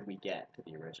close could we get to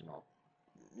the original?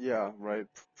 Yeah, right.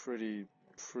 Pretty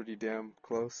damn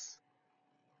close.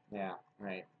 Yeah,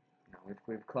 right.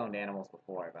 We've cloned animals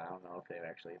before, but I don't know if they've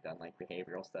actually done like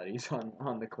behavioral studies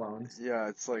on the clones. Yeah,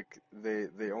 it's like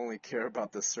they only care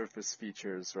about the surface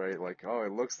features, right? Like, oh,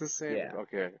 it looks the same. Yeah,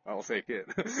 Okay, I'll take it.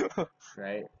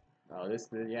 right. Oh, this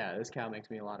cow makes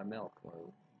me a lot of milk.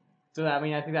 So I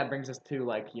mean, I think that brings us to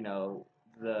like the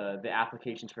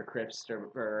applications for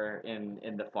CRISPR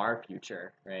in the far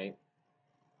future, right?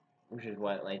 Which is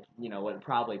what what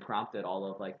probably prompted all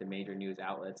of like the major news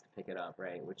outlets to pick it up,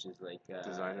 right? Which is like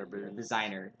Designer babies.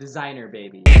 designer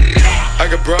babies. I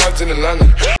got broads in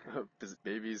Atlanta.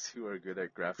 Babies who are good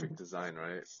at graphic design,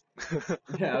 right?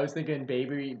 Yeah, I was thinking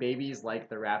babies like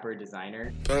the rapper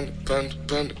Designer. Panda, panda,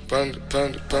 panda, panda,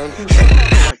 panda, panda.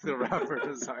 Like the rapper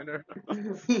designer.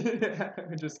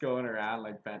 Just going around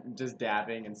like just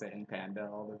dabbing and saying panda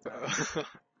all the time.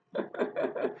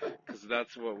 Because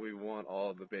that's what we want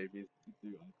all the babies to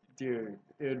do. Dude,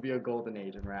 it would be a golden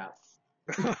age in rap.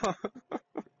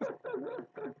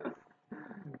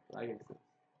 I guess.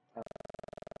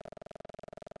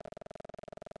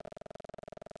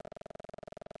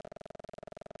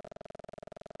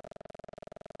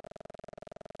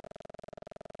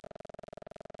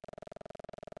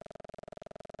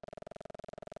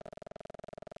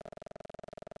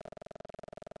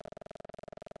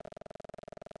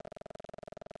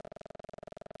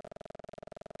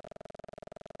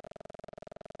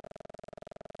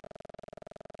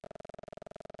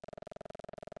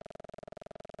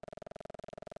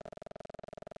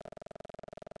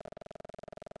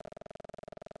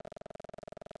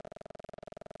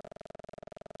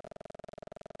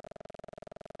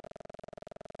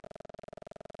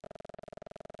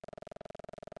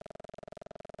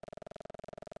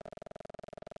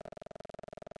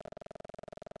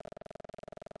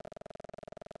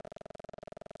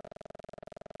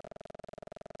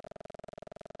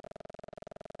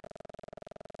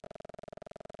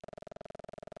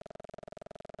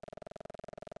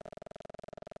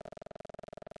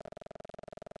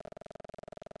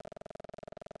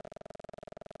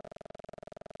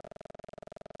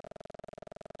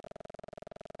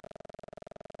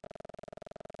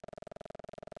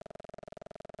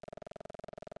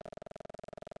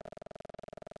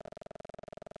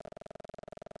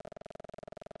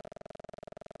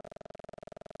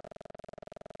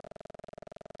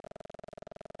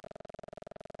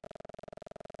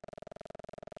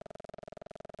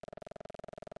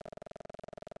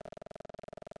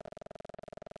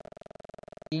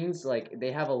 Genes like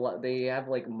they have a lot. They have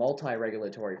like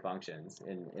multi-regulatory functions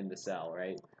in the cell,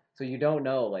 right? So you don't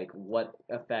know like what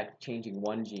effect changing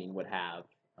one gene would have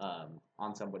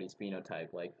on somebody's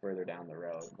phenotype like further down the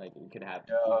road. Like you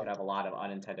Yeah, could have a lot of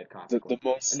unintended the consequences, and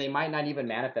most they might not even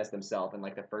manifest themselves in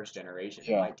like the first generation.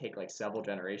 It yeah might take like several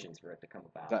generations for it to come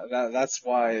about. that's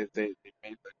why they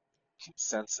made the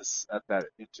consensus at that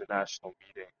international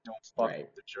meeting. Don't fuck Right.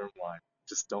 with the germline.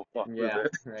 Just don't fuck with Yeah,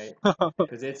 it. right.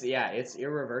 Because it's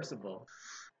irreversible,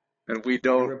 And we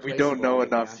don't know irreplaceable is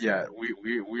the enough answer. yet.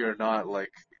 We are not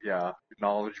like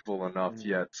knowledgeable enough Mm.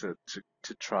 yet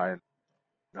to try and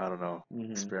I don't know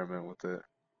Hmm. experiment with it.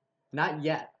 Not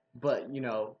yet, but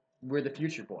we're the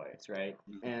future boys, right?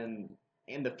 Mhm. And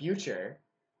in the future,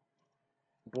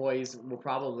 boys will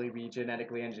probably be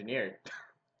genetically engineered.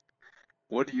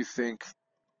 What do you think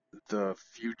the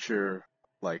future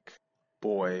like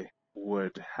boy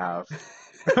would have?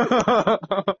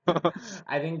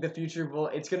 I think the future will.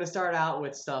 It's gonna start out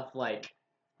with stuff like,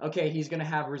 okay, he's gonna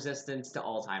have resistance to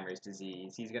Alzheimer's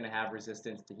disease. He's gonna have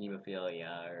resistance to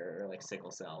hemophilia or like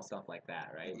sickle cell stuff like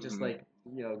that, right? Just Mhm.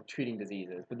 like treating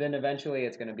diseases. But then eventually,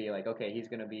 it's gonna be like, okay, he's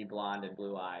gonna be blonde and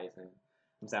blue eyes, and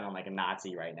I'm sounding like a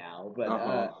Nazi right now, but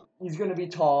Uh-huh. he's gonna be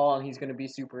tall and he's gonna be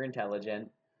super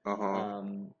intelligent. Uh-huh.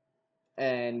 Um,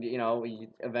 and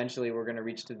eventually we're gonna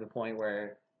reach to the point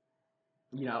where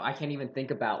I can't even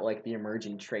think about like the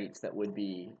emerging traits that would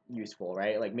be useful,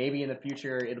 right? Like maybe in the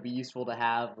future it'll be useful to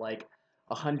have like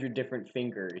 100 different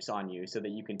fingers on you so that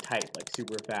you can type like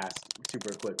super fast,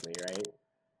 super quickly, right?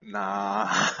 Nah.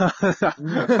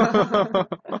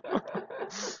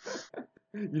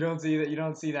 You don't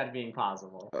see that being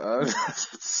possible.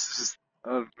 It's just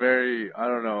a very, I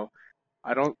don't know.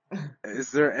 I don't,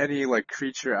 is there any like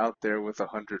creature out there with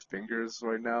 100 fingers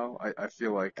right now? I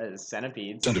feel like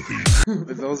Centipedes.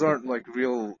 those aren't like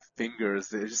real fingers.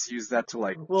 They just use that to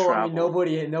like Well, I mean,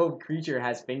 travel. no creature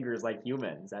has fingers like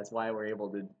humans. That's why we're able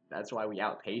to. That's why we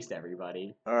outpaced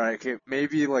everybody. Alright, okay,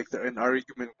 maybe like an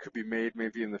argument could be made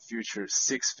maybe in the future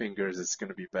 6 fingers is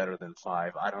gonna be better than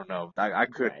 5. I don't know. I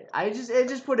could. Right. I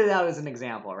just put it out as an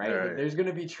example, right? Like Alright. there's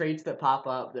gonna be traits that pop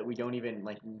up that we don't even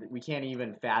like we can't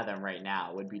even fathom right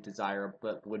now would be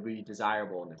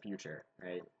desirable in the future,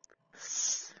 right?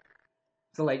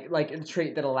 So like a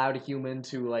trait that allowed a human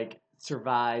to like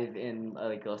survive in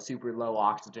like a super low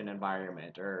oxygen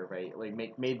environment or right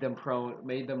like made them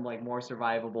like more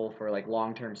survivable for like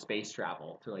long-term space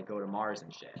travel to like go to Mars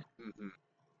and shit, Hmm.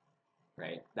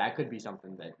 right? That could be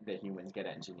something that humans get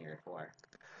engineered for.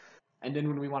 And then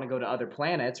when we want to go to other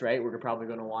planets, right, we're probably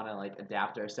going to want to like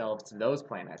adapt ourselves to those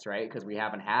planets, right? Because we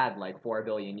haven't had like 4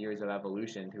 billion years of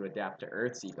evolution to adapt to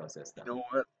Earth's You ecosystem. know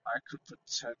what? I could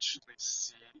potentially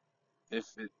see if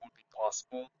it would be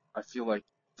possible. I feel like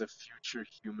the future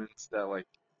humans that like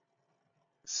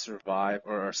survive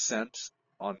or are sent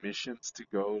on missions to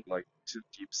go like to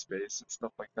deep space and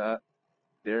stuff like that,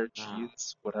 their Uh,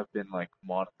 genes would have been like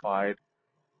modified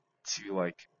to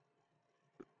like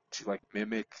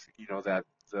mimic,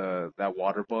 that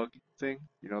water bug thing,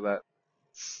 that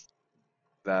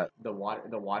the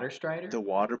water strider. the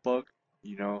water bug,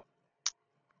 you know,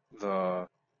 the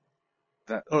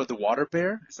the water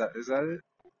bear, is that it?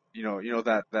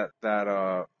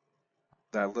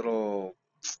 That little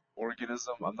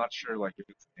organism. I'm not sure like if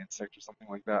it's an insect or something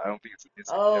like that. I don't think it's an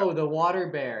insect. Yeah. Oh, the water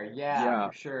bear. Yeah, Yeah,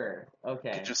 for sure. could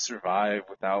Okay. just survive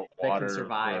without That can water,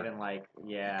 survive or in like it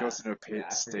yeah. goes into a Yeah,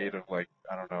 I state forget. of like,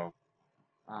 I don't know,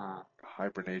 Uh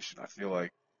hibernation. I feel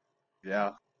like,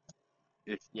 yeah,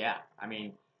 if yeah. I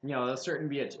mean, it'll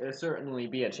certainly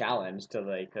be a challenge to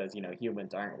like cuz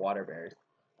humans aren't water bears.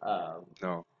 Um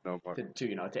no, no, but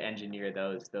to engineer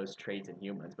those traits in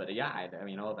humans. But yeah, I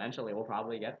mean, eventually we'll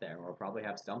probably get there. We'll probably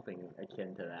have something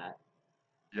akin to that.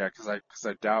 yeah, because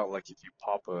I doubt like if you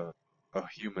pop a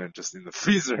human just in the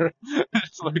freezer,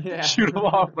 just like Yeah. shoot him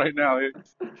off right now, it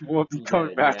won't be You get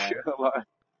coming it, back yeah. alive.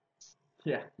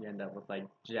 Yeah, you end up with like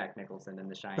Jack Nicholson in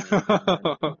The Shining or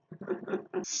something.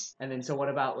 And then so what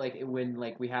about like when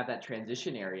like we have that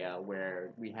transition area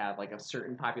where we have like a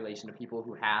certain population of people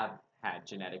who have had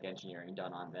genetic engineering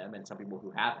done on them and some people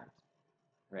who haven't,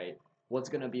 right? What's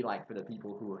gonna be like for the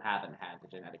people who haven't had the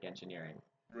genetic engineering?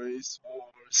 Race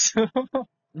wars.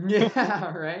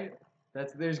 Yeah, right.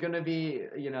 There's gonna be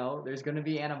there's gonna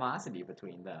be animosity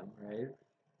between them, right?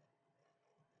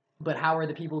 But how are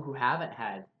the people who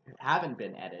haven't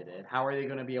been edited? How are they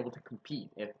gonna be able to compete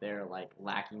if they're like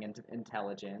lacking in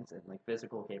intelligence and like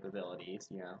physical capabilities?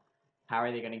 How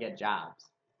are they gonna get jobs?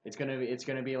 It's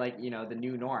gonna be like the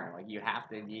new norm. Like you have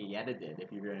to be edited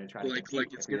if you're gonna try to Like compete.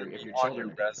 it's If gonna if be your on children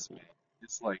your are gonna resume. compete,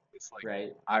 It's like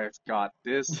right? I've got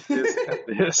this, this, and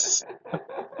this.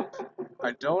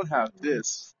 I don't have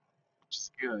this, which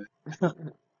is good.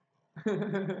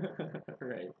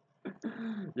 Right.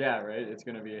 Yeah, right. It's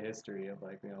gonna be a history of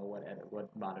like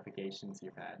what modifications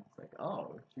you've had. It's like,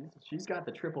 oh, she's got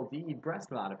the triple D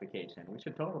breast modification. We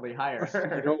should totally hire You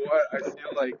know her.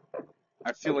 what?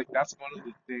 I feel like that's one of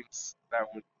the things that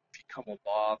would become a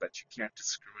law that you can't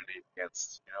discriminate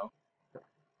against,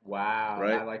 Wow, I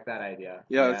right? like that idea.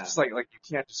 Yeah, it's Yeah, just like you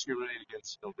can't discriminate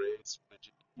against, race,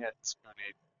 religion. You can't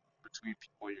discriminate between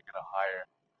people you're gonna hire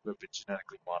who have been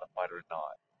genetically modified or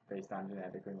not. based on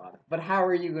genetically modified. But how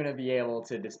are you going to be able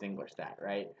to distinguish that,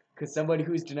 right? Because somebody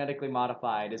who's genetically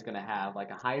modified is going to have like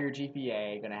a higher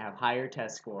GPA, going to have higher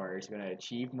test scores, going to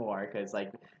achieve more because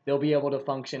like they'll be able to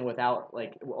function without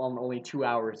like only 2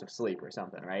 hours of sleep or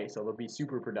something, right? So they'll be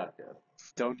super productive.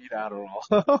 Don't need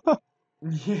Adderall.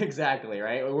 Exactly,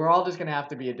 right? We're all just gonna have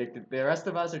to be addicted. The rest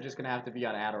of us are just gonna have to be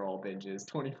on Adderall binges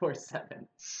 24/7.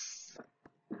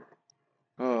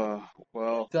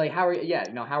 Well, So like, how are you? Yeah,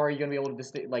 how are you gonna be able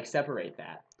to like separate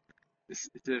that?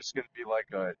 there's gonna be like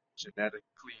a genetically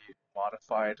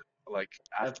modified like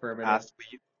Affirmative.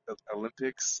 athlete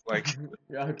Olympics. Like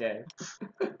Okay.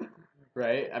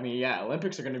 Right. I mean, yeah,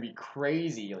 Olympics are gonna be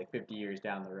crazy like 50 years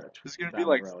down the road. there's gonna be Down the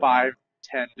like road, five,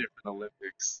 10 different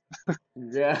Olympics.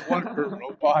 yeah. One for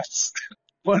robots,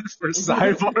 one for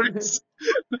cyborgs,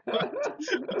 one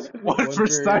One for for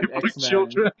cyborg X-Men.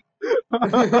 children.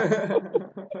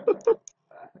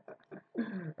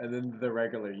 And then the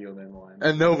regular human one.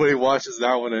 And nobody watches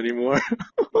that one anymore.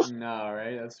 No,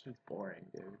 right? That's just boring,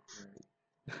 dude.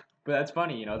 Right. But that's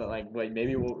funny, that like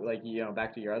maybe we'll like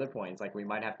back to your other points, like we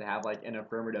might have to have like an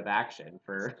affirmative action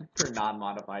for for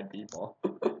non-modified people,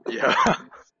 Yeah.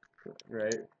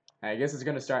 right? I guess it's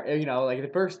gonna start, like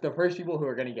the first people who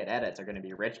are gonna get edits are gonna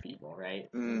be rich people, right?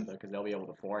 Mm, Because they'll be able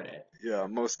to afford it. yeah,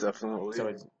 most definitely. So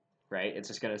it's right. It's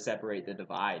just gonna separate the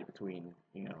divide between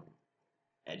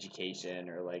education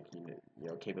or like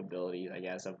capabilities, I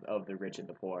guess, of the rich and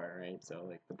the poor, right? So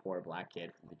like the poor black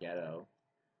kid from the ghetto.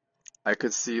 I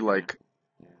could see Yeah. like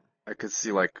Yeah. I could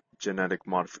see like genetic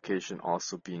modification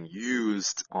also being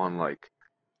used on like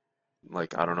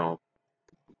I don't know,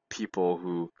 people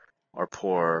who are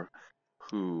poor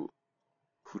who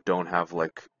don't have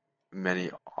like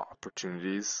many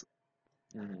opportunities.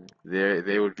 Hmm.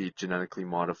 They would be genetically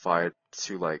modified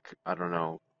to like I don't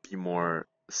know, be more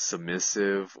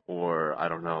submissive or I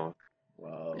don't know,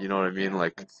 Whoa. you know what I mean? Yeah,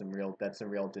 Like that's some real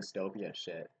dystopia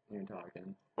shit you're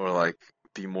talking. or like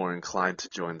be more inclined to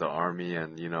join the army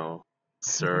and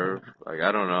serve. Like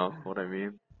I don't know what I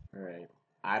mean. Right.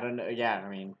 I don't know. Yeah, I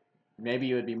mean,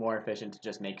 maybe it would be more efficient to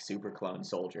just make super clone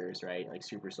soldiers, right? Like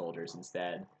super soldiers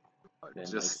instead than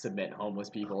like Just submit homeless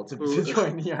people to who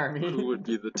join the who army. would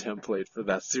be the template for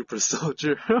that super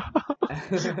soldier?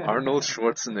 Arnold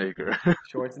Schwarzenegger.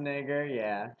 Schwarzenegger,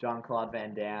 yeah. Jean-Claude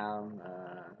Van Damme,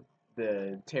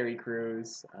 the Terry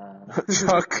Crews.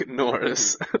 Chuck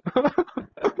Norris.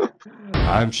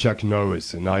 I'm Chuck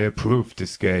Norris, and I approve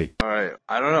this gay. All right,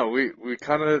 I don't know. We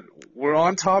kind of we're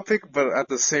on topic, but at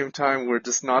the same time, we're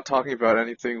just not talking about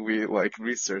anything we like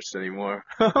researched anymore.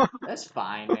 That's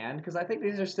fine, man, because I think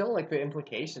these are still like the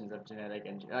implications of genetic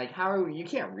and like you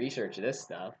can't research this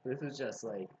stuff. This is just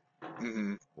like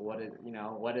Hmm. what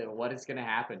is gonna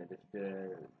happen to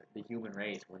the human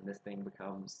race when this thing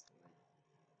becomes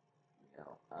you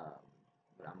know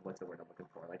what's the word I'm looking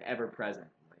for, like ever present,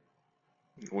 like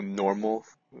Normal,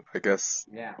 I guess.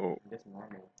 yeah, Oh, just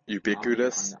normal,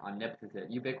 ubiquitous.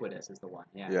 omnipotent, ubiquitous is the one,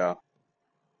 yeah, Yeah,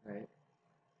 right,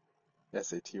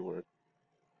 SAT word.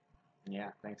 yeah,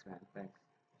 thanks man, thanks.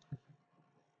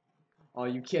 All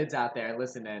you kids out there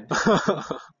listening,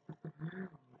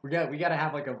 we gotta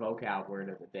have like a vocab word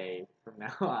of the day from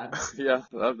now on. Yeah,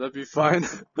 that'd be fine.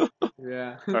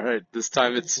 Yeah. All right, this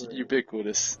time it's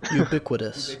ubiquitous.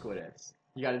 Ubiquitous. Ubiquitous.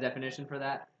 You got a definition for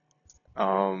that?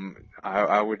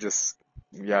 I would just,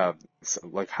 yeah,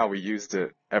 like how we used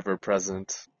it, ever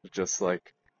present, just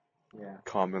like Yeah.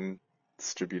 common,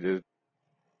 distributed.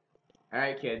 All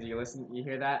right, kids, you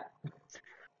hear that?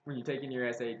 When you're taking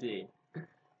your SAT,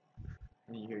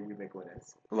 and you hear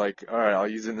ubiquitous. Like, all right, I'll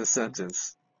use it in a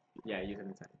sentence. Yeah, use it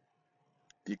in a sentence.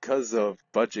 Because of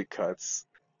budget cuts,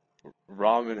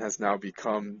 ramen has now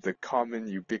become the common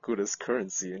ubiquitous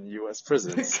currency in U.S.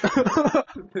 prisons.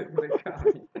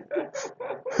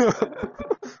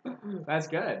 That's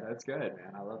good. That's good,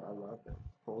 man. I love it.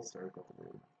 Full circle,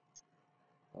 dude.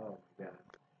 Oh yeah,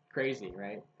 crazy,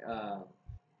 right?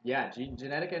 Yeah,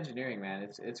 genetic engineering, man.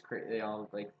 It's crazy.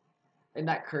 Like in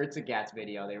that Kurtzagatz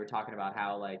video, they were talking about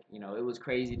how like it was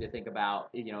crazy to think about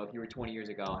if you were 20 years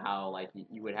ago how like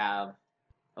you would have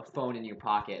a phone in your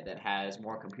pocket that has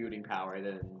more computing power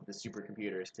than the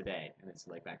supercomputers today, and it's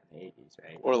like back in the 80s,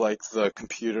 right? Or like the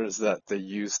computers that they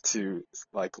used to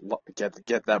like get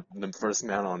that the first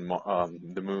man on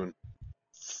the moon.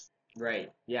 Right.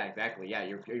 Yeah, exactly. Yeah,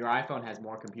 your iPhone has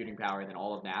more computing power than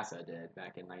all of NASA did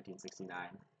back in 1969.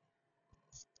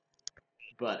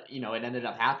 but it ended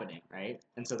up happening, right?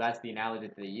 And so that's the analogy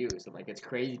that they use. So like it's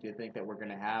crazy to think that we're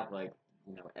gonna have like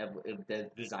the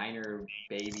designer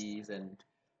babies and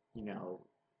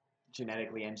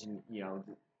genetically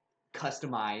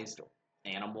customized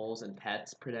animals and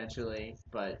pets potentially,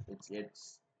 but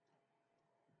it's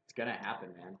gonna happen,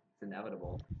 man. It's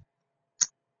inevitable.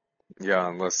 Yeah,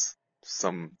 unless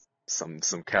some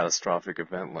catastrophic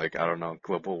event like, I don't know,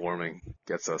 global warming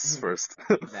gets us first.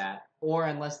 That, or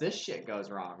unless this shit goes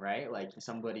wrong, right? Like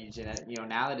somebody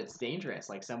now that it's dangerous,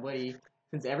 like somebody,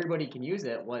 since everybody can use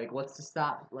it, like what's to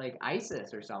stop like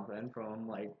ISIS or something from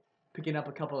like picking up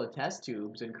a couple of test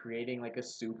tubes and creating like a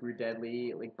super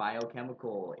deadly like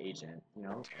biochemical agent,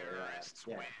 yeah.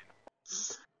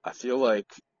 I feel like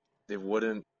they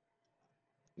wouldn't.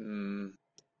 Mm,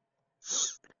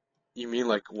 you mean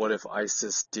like what if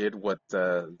ISIS did what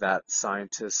that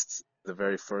scientist, the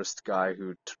very first guy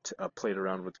who played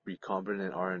around with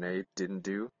recombinant RNA, didn't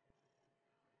do?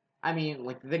 I mean,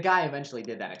 like the guy eventually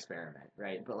did that experiment,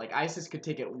 right? But like ISIS could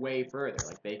take it way further.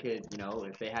 Like they could,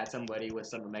 if they had somebody with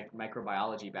some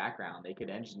microbiology background, they could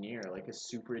engineer like a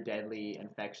super deadly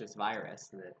infectious virus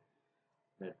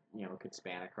that could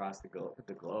span across the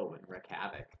globe and wreak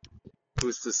havoc.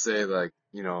 Who's to say like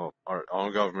our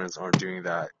own governments aren't doing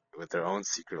that with their own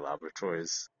secret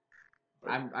laboratories?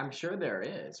 I'm sure there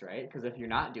is, right? Because if you're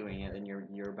not doing it, then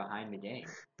you're behind the game.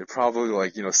 They're probably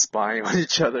like spying on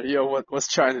each other. What's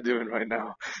China doing right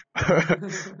now? All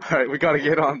right, we gotta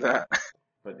get on that.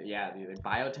 But yeah, the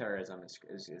bioterrorism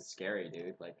is scary,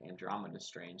 dude. Like Andromeda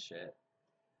strange shit.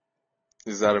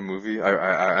 Is that a movie?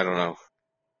 I don't know.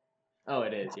 Oh,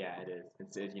 it is. Yeah, it is.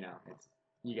 It's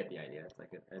you get the idea. It's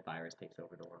like a virus takes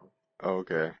over the world. Oh,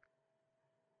 okay.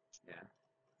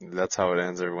 Yeah. That's how it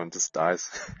ends. Everyone just dies.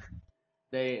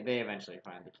 They eventually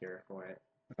find the cure for it.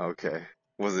 Okay.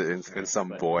 Was it in some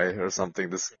boy or something?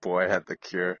 This boy had the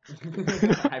cure.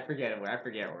 I forget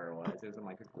where it was. It was in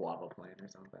like a guava plant or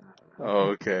something. I don't know.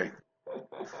 Oh, okay.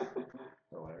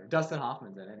 Or whatever. Dustin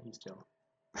Hoffman's in it. He's chill.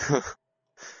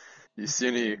 You see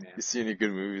any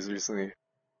good movies recently?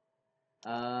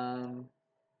 God,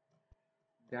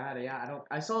 yeah,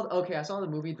 I saw the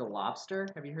movie The Lobster.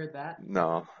 Have you heard that?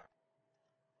 No.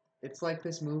 It's like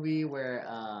this movie where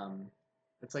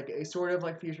it's like it's sort of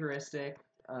like futuristic,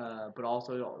 but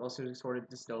also sort of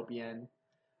dystopian.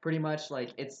 Pretty much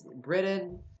like it's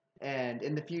Britain, and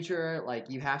in the future, like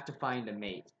you have to find a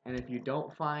mate, and if you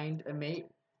don't find a mate,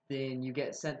 then you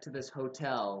get sent to this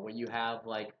hotel where you have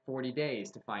like 40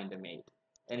 days to find a mate,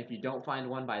 and if you don't find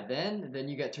one by then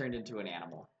you get turned into an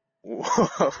animal.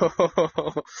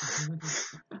 Whoa.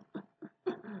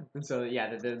 And so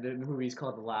yeah, the movie's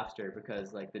called The Lobster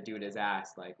because like the dude is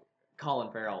asked, like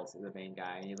Colin Farrell's the main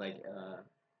guy, and he's like,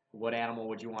 what animal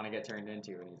would you want to get turned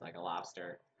into? And he's like, a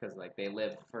lobster, because like they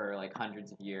live for like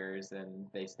hundreds of years and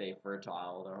they stay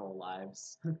fertile their whole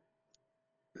lives.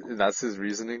 That's his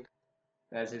reasoning?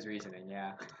 That's his reasoning,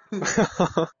 yeah.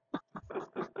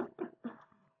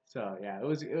 So yeah, it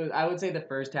was. I would say the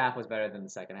first half was better than the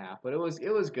second half, but it was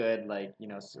good. Like it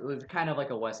was kind of like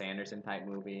a Wes Anderson type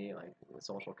movie, like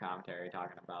social commentary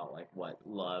talking about like what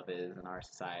love is in our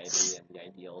society and the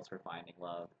ideals for finding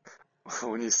love.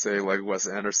 When you say like Wes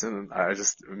Anderson, I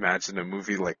just imagine a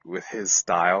movie like with his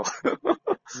style.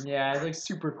 Yeah, it's like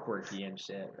super quirky and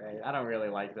shit, right? I don't really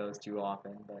like those too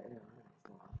often, but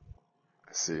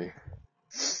I see.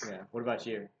 Yeah. What about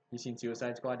you? You seen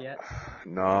Suicide Squad yet?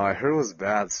 No, I heard it was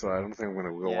bad, so I don't think I'm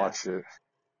gonna go Yeah. watch it.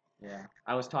 Yeah.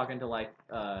 I was talking to like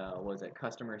was it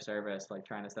customer service, like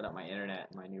trying to set up my internet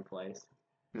in my new place.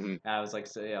 Mhm. And I was like,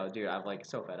 so dude, I'm like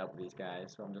so fed up with these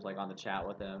guys. So I'm just like on the chat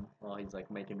with him while he's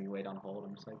like making me wait on hold.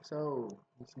 I'm just like, so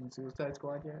you seen Suicide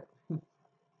Squad yet?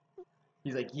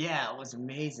 He's like, yeah, it was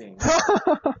amazing.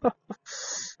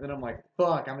 Then I'm like,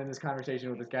 fuck, I'm in this conversation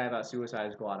with this guy about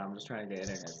Suicide Squad. I'm just trying to get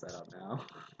internet set up now.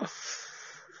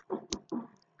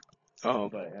 Oh,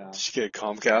 But yeah. did you get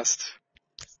Comcast?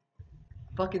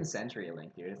 Fucking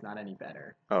CenturyLink, dude. It's not any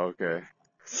better. Oh, okay.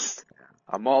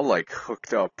 I'm all like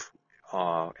hooked up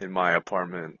in my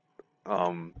apartment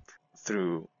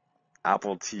through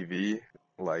Apple TV,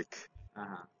 like,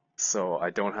 Uh-huh. so I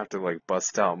don't have to like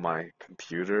bust out my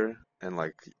computer and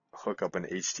like hook up an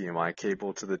HDMI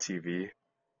cable to the TV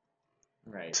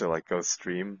Right. to like go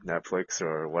stream Netflix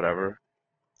or whatever.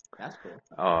 That's cool.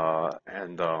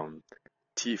 And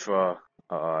Tifa,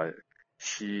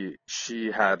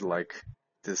 she had like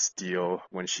this deal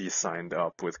when she signed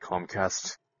up with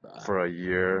Comcast for a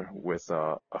year with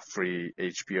a free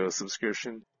HBO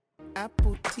subscription.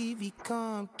 Apple TV,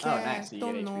 Comcast. Oh, nice. So you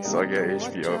get HBO. So I get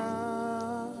HBO.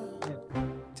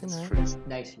 It's pretty.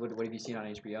 Nice. What have you seen on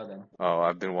HBO then? Oh,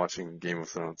 I've been watching Game of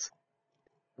Thrones.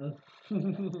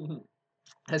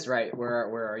 That's right.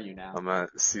 Where are you now? I'm at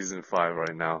season 5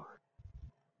 right now.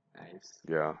 Nice.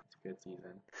 Yeah. It's a good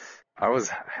season. I was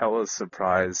hella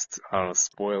surprised. I don't know,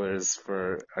 spoilers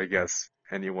for, I guess,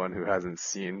 anyone who hasn't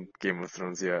seen Game of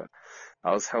Thrones yet.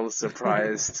 I was hella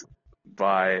surprised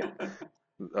by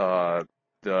uh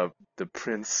the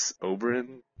Prince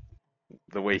Oberyn,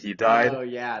 the way he died. Oh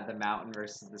yeah, the mountain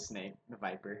versus the snake, the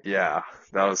viper. Yeah,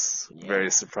 that was Yeah,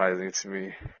 very surprising to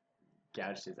me.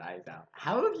 gouged his eyes out.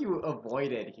 How have you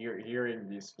avoided hearing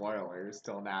these spoilers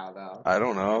till now, though? I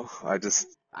don't know.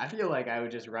 I feel like I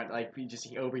would just run, like, be just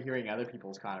overhearing other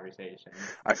people's conversations.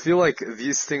 I feel like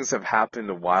these things have happened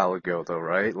a while ago though,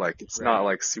 right? Like it's not Right.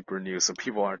 like super new, so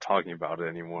people aren't talking about it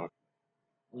anymore.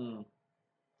 Mm,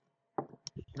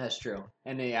 that's true.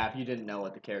 And yeah, if you didn't know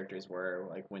what the characters were,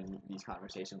 like when these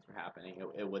conversations were happening,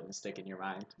 it wouldn't stick in your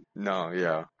mind. No,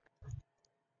 yeah.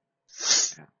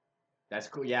 That's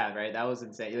cool. Yeah, right. That was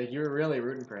insane. Like you were really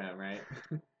rooting for him, right?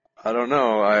 I don't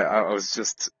know. I was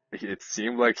just it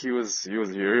seemed like he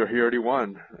already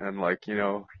won and like,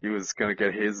 he was gonna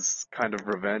get his kind of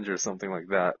revenge or something like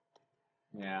that.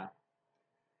 Yeah.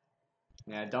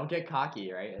 Yeah. Don't get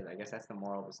cocky, right? I guess that's the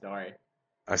moral of the story.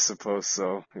 I suppose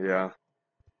so. Yeah.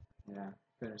 Yeah.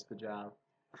 Finish the job.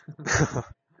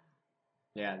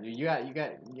 Yeah. You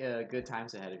got good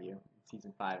times ahead of you.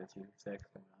 Season 5 and season 6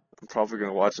 coming up. I'm probably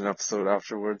gonna watch an episode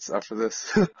afterwards after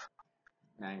this.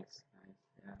 Nice.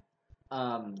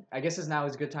 Yeah. I guess now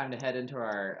is a good time to head into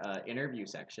our interview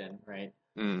section, right?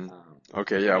 Mm. Um,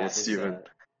 Okay, yeah, with this, Steven.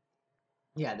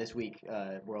 yeah, this week,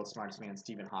 world's smartest man,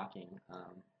 Stephen Hawking.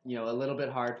 A little bit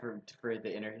hard for him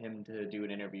to do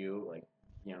an interview, like,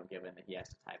 given that he has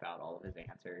to type out all of his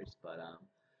answers. But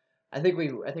I think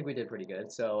we did pretty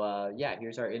good. So yeah,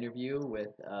 here's our interview with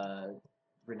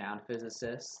renowned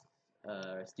physicist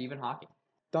Stephen Hawking.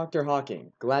 Dr.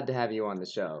 Hawking, glad to have you on the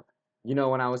show.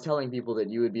 When I was telling people that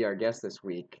you would be our guest this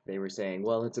week, they were saying,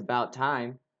 "Well, it's about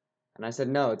time," and I said,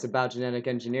 "No, it's about genetic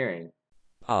engineering."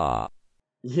 Ah,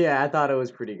 Yeah, I thought it was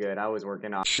pretty good. I was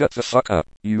working on shut the fuck up.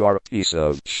 You are a piece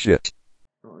of shit.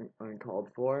 uncalled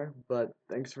for, but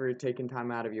thanks for taking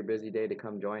time out of your busy day to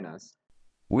come join us.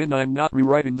 When I'm not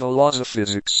rewriting the laws of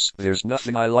physics, there's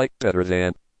nothing I like better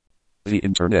than the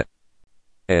internet.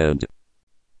 And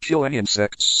killing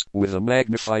insects with a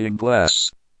magnifying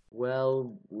glass.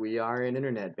 Well, we are an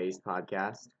internet-based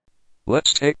podcast.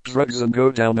 Let's take drugs and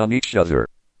go down on each other.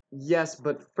 Yes,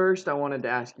 but first I wanted to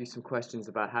ask you some questions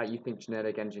about how you think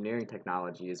genetic engineering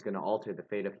technology is going to alter the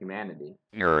fate of humanity.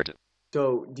 Nerd.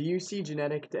 So, do you see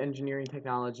genetic engineering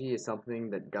technology as something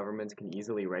that governments can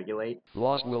easily regulate?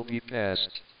 Laws will be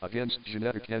passed against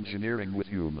genetic engineering with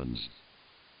humans.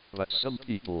 But some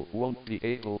people won't be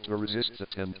able to resist the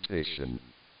temptation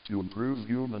to improve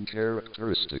human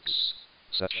characteristics,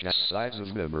 such as size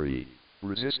of memory,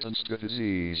 resistance to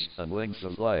disease, and length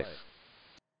of life.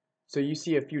 So you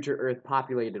see a future Earth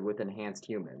populated with enhanced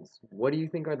humans. What do you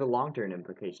think are the long-term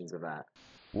implications of that?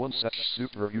 Once such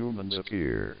superhumans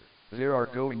appear, there are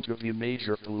going to be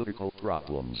major political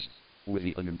problems with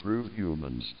the unimproved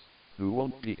humans who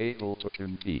won't be able to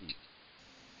compete.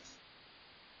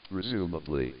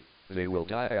 Presumably, they will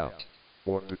die out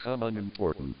or become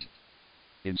unimportant.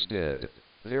 Instead,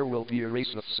 there will be a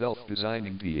race of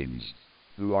self-designing beings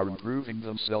who are improving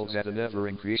themselves at an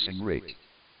ever-increasing rate.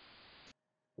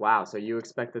 Wow, so you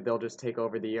expect that they'll just take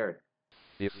over the Earth?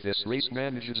 If this race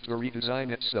manages to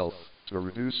redesign itself to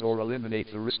reduce or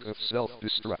eliminate the risk of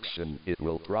self-destruction, it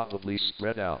will probably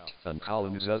spread out and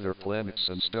colonize other planets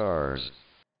and stars.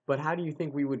 But how do you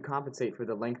think we would compensate for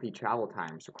the lengthy travel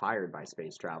times required by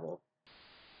space travel?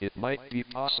 It might be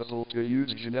possible to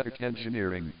use genetic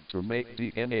engineering to make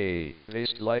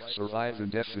DNA-based life survive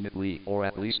indefinitely or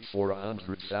at least for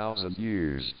 100,000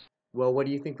 years. Well, what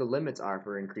do you think the limits are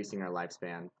for increasing our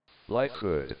lifespan? Life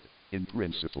could, in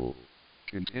principle,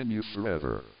 continue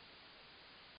forever.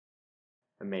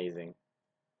 Amazing.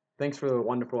 Thanks for the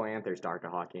wonderful answers, Dr.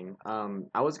 Hawking.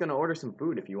 I was going to order some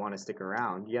food if you want to stick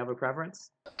around. Do you have a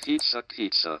preference? Pizza,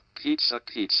 pizza, pizza,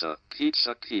 pizza,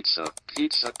 pizza, pizza,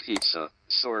 pizza, pizza.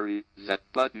 Sorry, that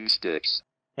button sticks.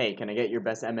 Hey, can I get your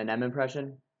best M&M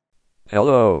impression?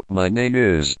 Hello, my name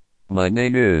is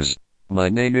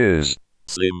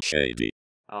Slim Shady.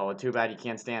 Oh, well, too bad you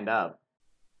can't stand up.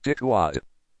 Dickwad.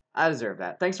 I deserve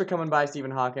that. Thanks for coming by,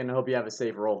 Stephen Hawking. I hope you have a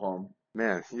safe roll home.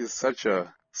 Man, he's such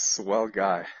a swell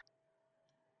guy.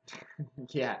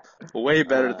 Yeah. Way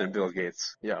better than Bill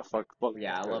Gates. Yeah, fuck.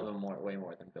 Yeah, I love him way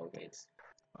more than Bill Gates.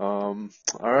 All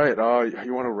right.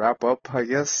 You want to wrap up? I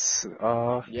guess.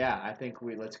 Yeah, I think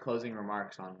let's closing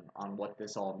remarks on what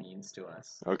this all means to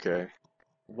us. Okay.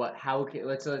 Let's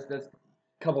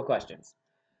couple questions.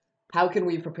 How can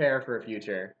we prepare for a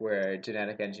future where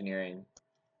genetic engineering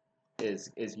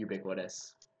is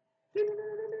ubiquitous?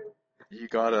 You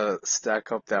gotta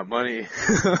stack up that money.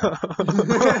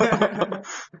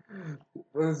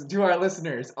 To our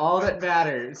listeners, all that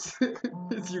matters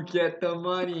is you get the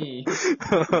money.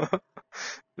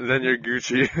 Then you're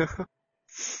Gucci.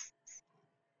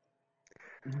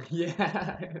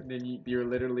 Yeah, then you're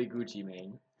literally Gucci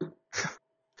Mane.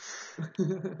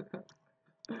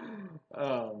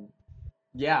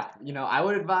 Yeah, I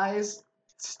would advise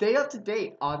stay up to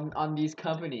date on these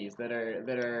companies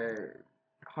they're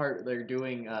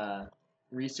doing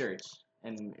research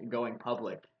and going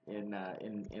public in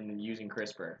using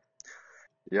CRISPR.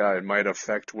 Yeah, it might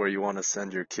affect where you want to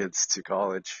send your kids to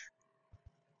college.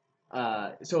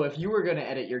 So if you were gonna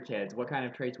edit your kids, what kind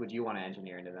of traits would you want to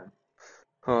engineer into them?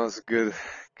 Oh, that's a good,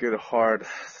 hard,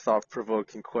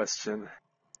 thought-provoking question.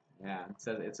 Yeah,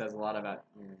 it says a lot about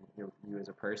you as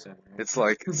a person. Right? It's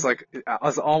like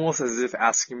almost as if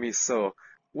asking me, so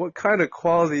what kind of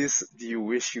qualities do you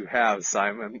wish you have,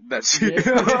 Simon? That you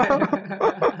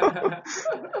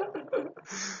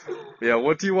Yeah,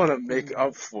 what do you want to make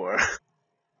up for?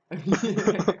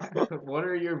 What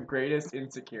are your greatest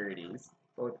insecurities,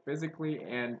 both physically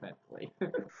and mentally?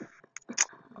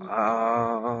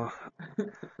 I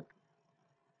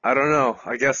don't know.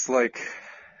 I guess like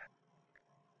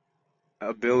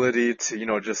ability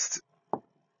to, just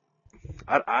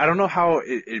I don't know how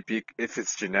it be if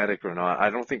it's genetic or not. I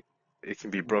don't think it can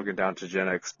be broken down to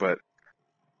genetics, but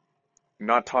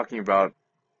not talking about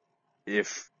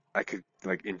if I could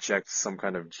like inject some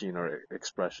kind of gene or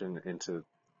expression into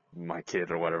my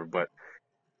kid or whatever, but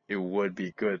it would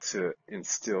be good to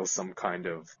instill some kind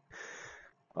of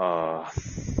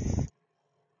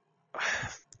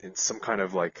in some kind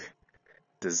of like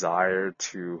desire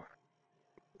to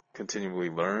continually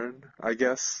learn, I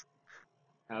guess.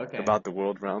 Okay. About the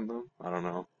world around them. I don't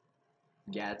know.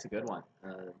 Yeah, it's a good one.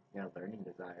 Learning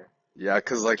desire. Yeah,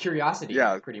 because like curiosity,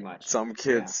 pretty much. Some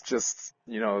kids just,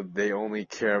 they only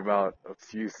care about a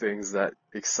few things that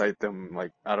excite them,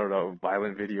 like, I don't know,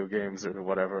 violent video games or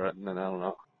whatever, and then I don't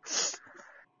know.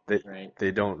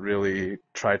 They don't really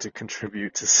try to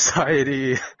contribute to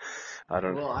society. I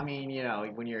don't know. Well, I mean,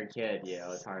 when you're a kid,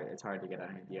 it's hard to get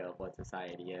an idea of what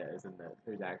society is, and that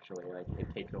there's actually, like, it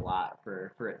takes a lot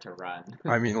for it to run.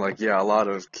 I mean, like, yeah, a lot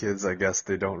of kids, I guess,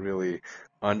 they don't really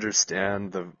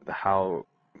understand how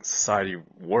society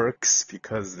works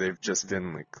because they've just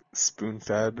been, like,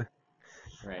 spoon-fed.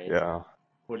 Right. Yeah.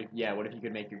 What if you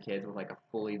could make your kids with, like, a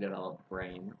fully developed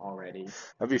brain already?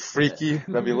 That'd be freaky.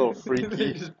 That'd be a little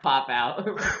freaky. Just pop out.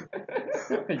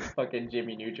 Like fucking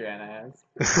Jimmy Neutron ass.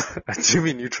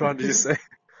 Jimmy Neutron, did you say?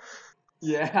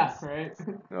 Yeah, right?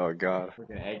 Oh, God.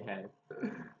 Fucking egghead.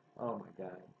 Oh, my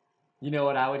God. You know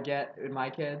what I would get with my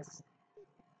kids?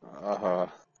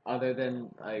 Other than,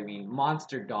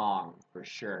 Monster Dong, for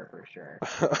sure.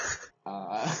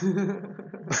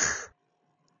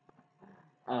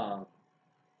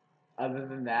 Other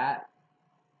than that,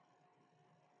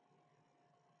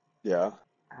 yeah.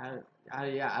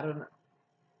 I don't know.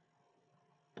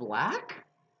 Black?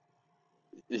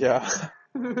 Yeah.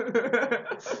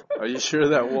 Are you sure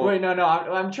that won't? Wait, no.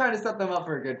 I'm trying to set them up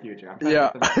for a good future.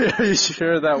 Yeah. Are you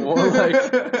sure that won't,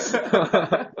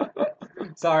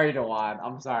 like... Sorry, Dewan.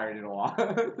 I'm sorry,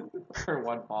 Dewan. For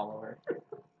one follower.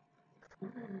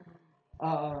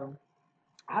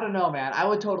 I don't know, man. I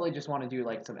would totally just want to do,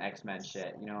 like, some X-Men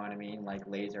shit. You know what I mean? Like,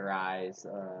 laser eyes,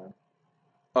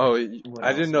 Oh,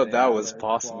 I didn't know that was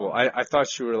possible. I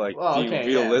thought you were, like, being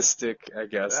realistic, I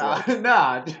guess.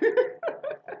 Nah, dude.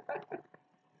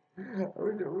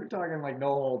 We're talking, like,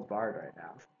 no holds barred right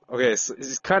now. Okay, so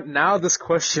now this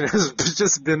question has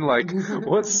just been, like,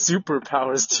 what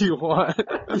superpowers do you want?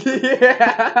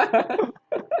 Yeah.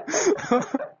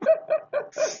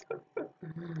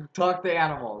 Talk to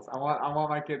animals. I want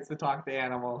my kids to talk to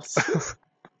animals.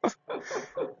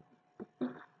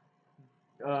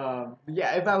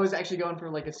 Yeah, if I was actually going for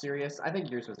like a serious, I think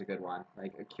yours was a good one.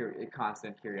 Like a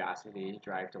constant curiosity,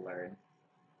 drive to learn.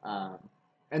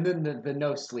 And then the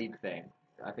no sleep thing,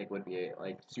 I think would be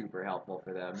like super helpful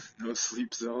for them. No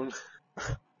sleep zone.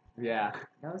 Yeah,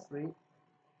 no sleep.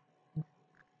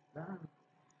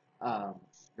 No.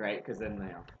 Right, because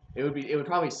then it would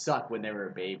probably suck when they were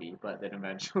a baby, but then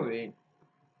eventually.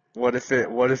 What if it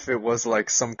was like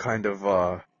some kind of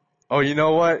oh, you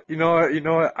know what?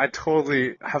 I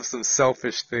totally have some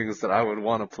selfish things that I would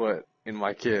want to put in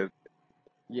my kid.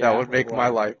 Yeah, that would make my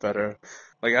life better.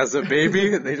 Like as a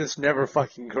baby, they just never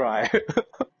fucking cry.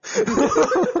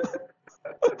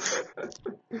 Oh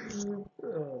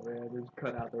man, just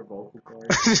cut out their vocal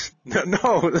cords.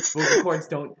 No.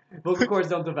 Vocal cords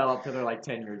don't develop till they're like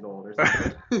 10 years old or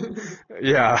something.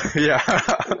 Yeah.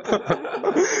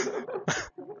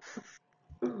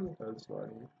 That's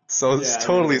funny. So it's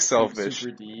totally selfish.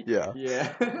 Super deep. Yeah.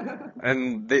 Yeah.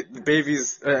 And the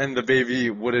baby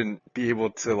wouldn't be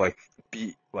able to like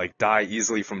die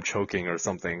easily from choking or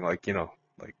something, like, I don't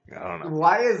know.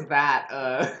 Why is that?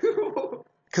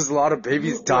 Because a lot of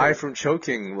babies die from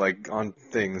choking, like, on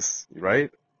things, right?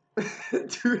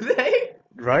 Do they?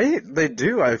 Right? They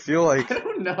do. I feel like I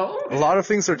don't know. a lot of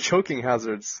things are choking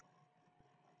hazards.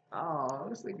 Oh, I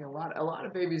was thinking a lot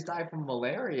of babies die from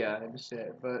malaria and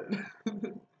shit, but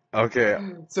Okay.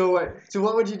 So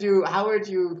what would you do? How would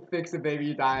you fix a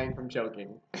baby dying from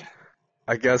choking?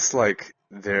 I guess, like,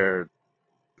 I don't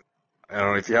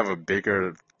know, if you have a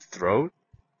bigger throat?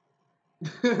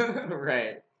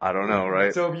 Right. I don't know,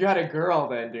 right? So if you had a girl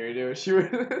then, dude, she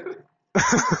would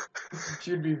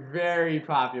she would be very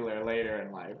popular later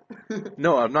in life.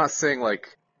 No, I'm not saying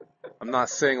like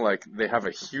they have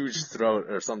a huge throat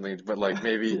or something, but like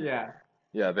maybe Yeah.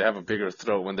 they have a bigger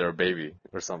throat when they're a baby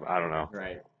or something. I don't know.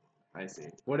 Right. I see.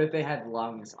 What if they had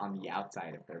lungs on the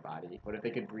outside of their body? What if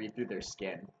they could breathe through their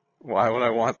skin? Why would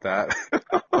I want that?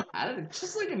 I don't know,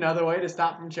 just like another way to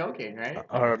stop from choking, right?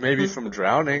 Or maybe from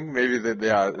drowning. Maybe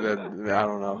I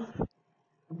don't know.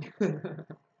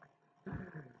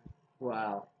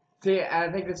 Wow. See,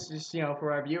 I think it's just,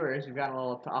 for our viewers, we've gotten a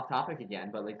little off topic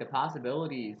again, but like the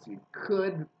possibilities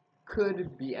could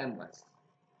be endless.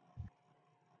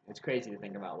 It's crazy to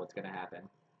think about what's going to happen.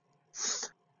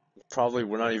 Probably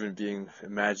we're not even being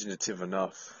imaginative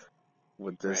enough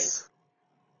with this.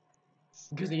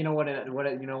 Because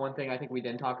one thing I think we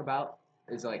didn't talk about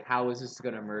is like how is this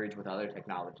going to merge with other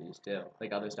technologies too,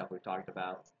 like other stuff we've talked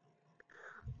about.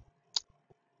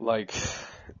 Like,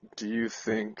 do you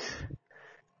think,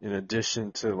 in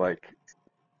addition to like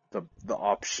the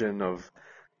option of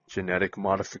genetic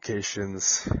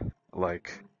modifications,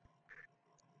 like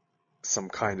some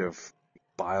kind of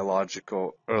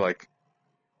biological or like,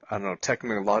 I don't know,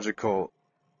 technological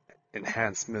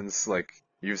enhancements like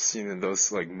you've seen in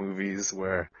those like movies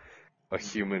where a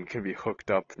human can be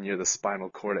hooked up near the spinal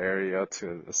cord area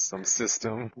to some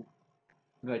system?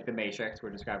 Like the Matrix, we're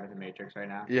describing the Matrix right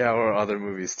now. Yeah, or other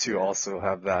movies too also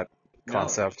have that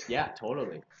concept. No, yeah,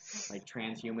 totally. Like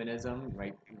transhumanism,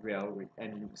 right?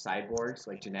 And cyborgs,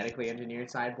 like genetically engineered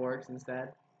cyborgs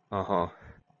instead. Uh-huh.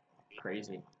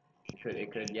 Crazy.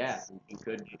 It could, yeah. You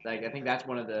could, like, I think that's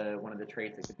one of the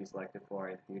traits that could be selected for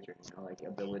in the future. Like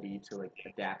ability to like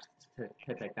adapt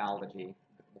to technology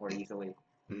more easily,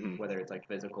 whether it's like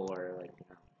physical or like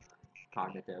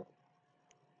cognitive.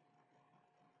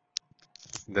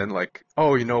 Then like,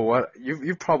 oh, you know what?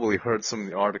 You've probably heard some of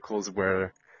the articles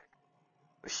where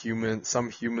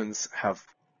some humans have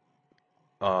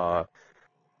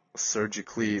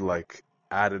surgically like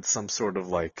added some sort of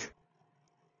like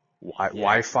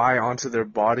Wi-Fi onto their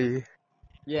body.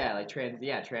 Yeah, like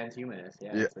transhumanist.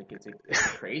 Yeah, it's like it's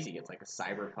crazy. It's like a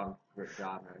cyberpunk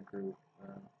genre group.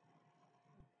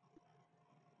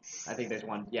 I think there's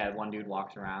one dude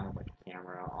walks around with like a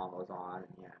camera almost on,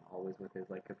 and always with his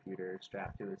like computer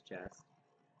strapped to his chest.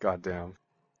 Goddamn.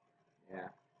 Yeah,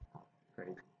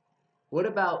 crazy. What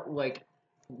about like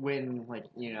when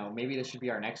maybe this should be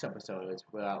our next episode is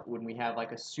when we have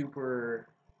like a super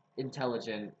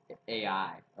intelligent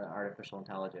AI, artificial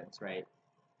intelligence, right?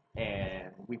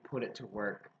 And we put it to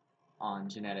work on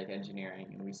genetic engineering,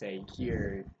 and we say,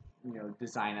 here,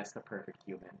 design us the perfect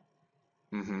human.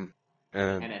 Mm-hmm.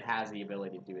 And it has the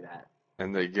ability to do that.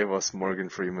 And they give us Morgan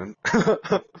Freeman. I'm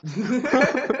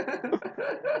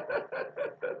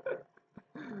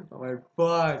like,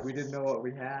 fuck, we didn't know what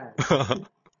we had.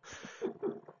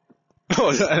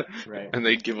 Right. And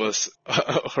they give us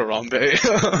Harambe.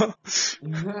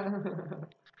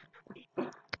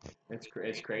 It's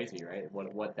crazy, right?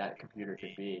 What that computer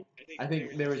could be. I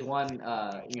think there was one,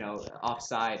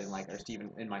 offside in like my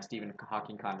Stephen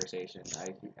Hawking conversation.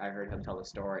 I heard him tell a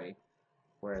story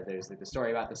where there's like the story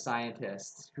about the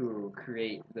scientists who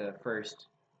create the first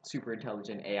super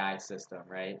intelligent AI system,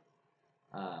 right?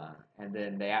 And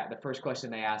then the first question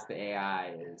they ask the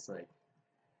AI is like,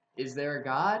 "Is there a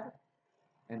God?"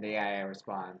 And the AI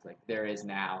responds like, "There is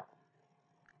now."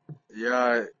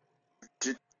 Yeah.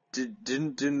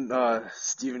 Didn't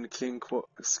Stephen King quote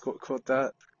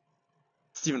that?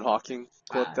 Stephen Hawking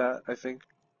quote that, I think.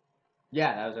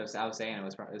 Yeah, that was what I was saying. It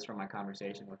was from my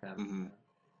conversation with him. Mm-hmm.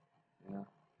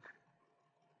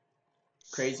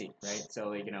 Crazy, right? So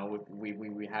like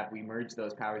we merge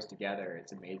those powers together.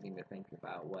 It's amazing to think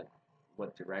about what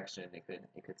what direction it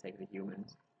could take the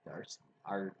humans,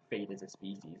 our fate as a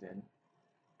species in.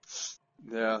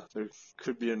 Yeah, there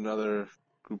could be another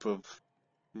group of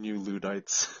new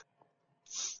Luddites.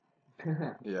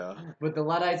 Yeah. But the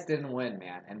Luddites didn't win,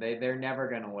 man, and they're never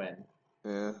gonna win.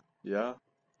 Yeah.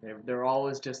 They're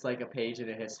always just like a page in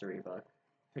a history book.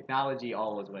 Technology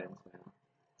always wins, man.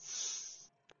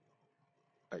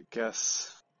 I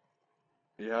guess.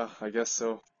 Yeah, I guess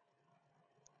so.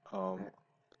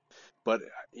 But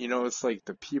it's like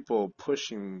the people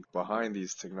pushing behind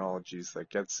these technologies that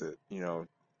gets it,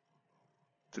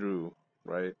 through,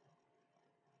 right?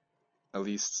 At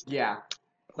least. Yeah.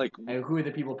 Like, and who are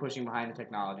the people pushing behind the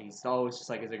technology? It's always just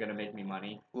like, is it going to make me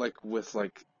money? Like with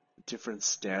like different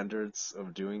standards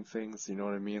of doing things, you know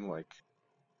what I mean? Like,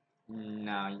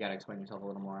 no, you got to explain yourself a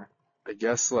little more. I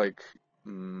guess like,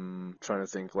 trying to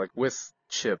think, like with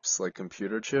chips, like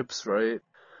computer chips, right?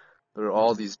 There are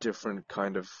all these different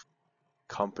kind of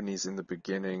companies in the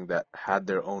beginning that had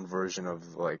their own version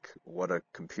of like what a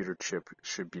computer chip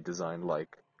should be designed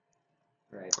like.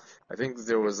 Right. I think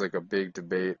there was like a big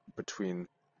debate between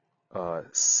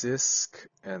CISC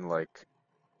and like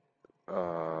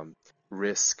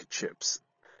RISC chips.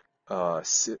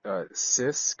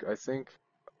 CISC, I think,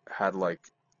 had like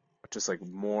just like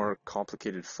more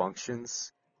complicated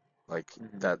functions like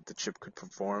that the chip could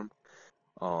perform.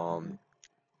 And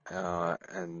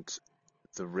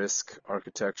the RISC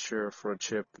architecture for a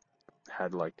chip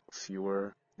had like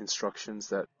fewer instructions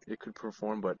that it could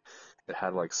perform, but it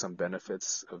had like some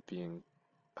benefits of being,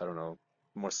 I don't know,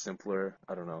 more simpler,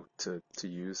 I don't know, to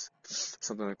use,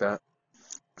 something like that.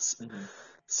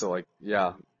 So like,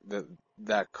 yeah,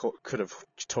 that could have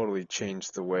totally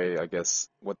changed the way, I guess,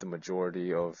 what the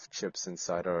majority of chips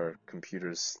inside our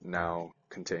computers now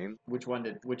contain. Which one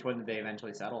did they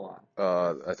eventually settle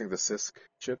on? I think the CISC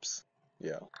chips.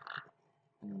 Yeah.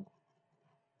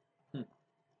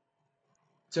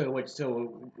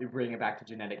 So bring it back to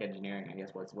genetic engineering, I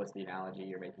guess. What's the analogy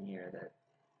you're making here? That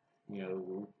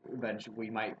eventually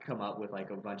we might come up with like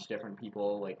a bunch of different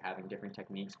people like having different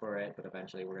techniques for it, but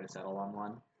eventually we're gonna settle on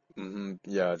one.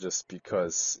 Yeah, just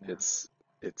because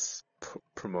it's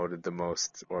promoted the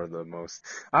most or the most.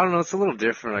 I don't know. It's a little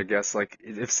different, I guess. Like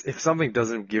if something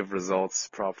doesn't give results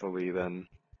properly, then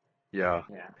yeah.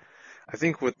 I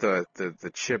think with the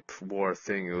chip war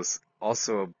thing, it was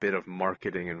also a bit of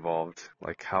marketing involved,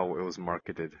 like how it was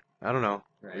marketed. I don't know.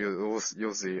 Right.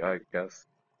 You'll see, I guess.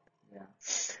 Yeah.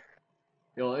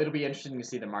 It'll be interesting to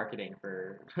see the marketing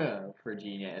for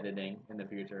gene editing in the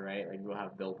future, right? Like we'll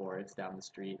have billboards down the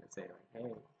street that say like,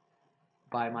 "Hey,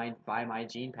 buy my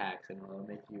gene packs, and it'll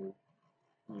make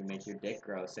your dick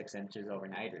grow 6 inches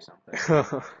overnight or something."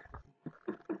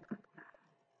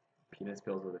 Penis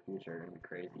pills of the future are going to be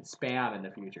crazy. Spam in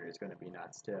the future is going to be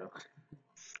nuts, too.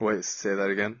 Wait, say that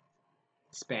again?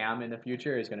 Spam in the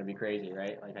future is going to be crazy,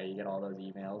 right? Like how you get all those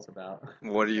emails about...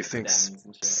 What do you think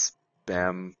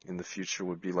spam in the future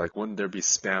would be like? Wouldn't there be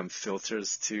spam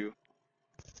filters, too?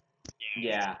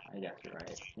 Yeah, I guess you're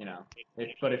right.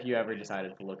 But if you ever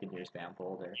decided to look into your spam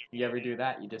folder, you ever do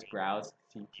that? You just browse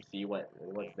to see what's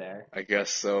there? I guess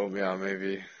so, yeah,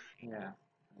 maybe. Yeah.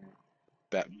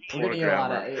 That we're gonna get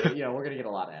a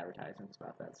lot of advertisements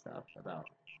about that stuff, about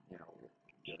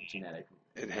genetic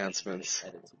enhancements.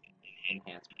 Enhancements,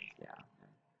 yeah.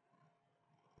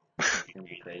 It's gonna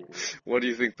be crazy. What do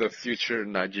you think the future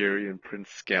Nigerian prince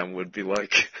scam would be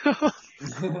like?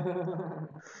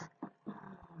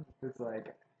 It's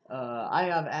like, I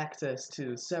have access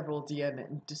to several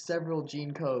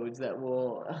gene codes that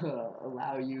will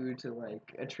allow you to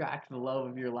like attract the love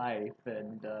of your life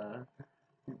and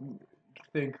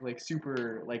think like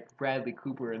super like Bradley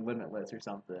Cooper and Limitless or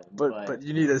something. But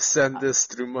you need to send this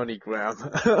through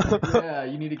MoneyGram. Yeah,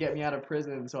 you need to get me out of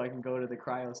prison so I can go to the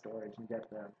cryo storage and get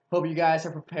them. Hope you guys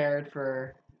are prepared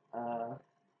for a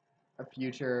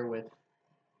future with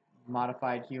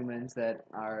modified humans that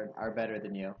are better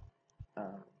than you.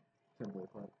 Simply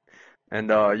put. And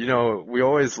we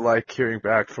always like hearing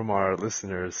back from our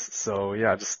listeners. So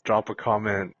yeah, just drop a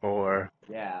comment or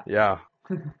yeah.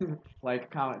 Like,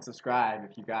 comment, subscribe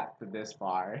if you got to this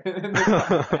far. And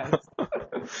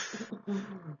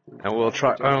we'll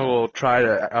try to try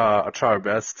our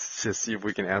best to see if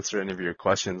we can answer any of your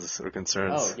questions or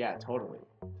concerns. Oh yeah, totally.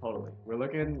 We're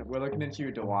looking into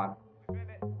you, Dewan.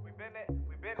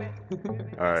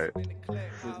 All right.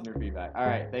 Listener feedback. All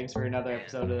right. Thanks for another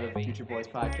episode of Future Boys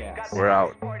Podcast. We're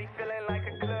out.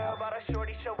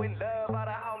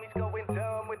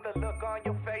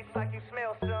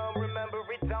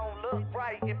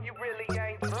 If you really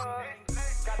ain't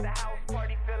drugs, got the house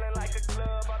party feeling like a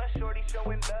club. All the shorty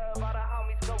showing love, all the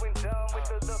homies going dumb with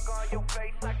the look on your face.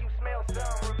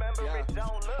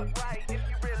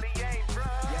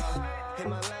 in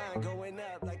my life.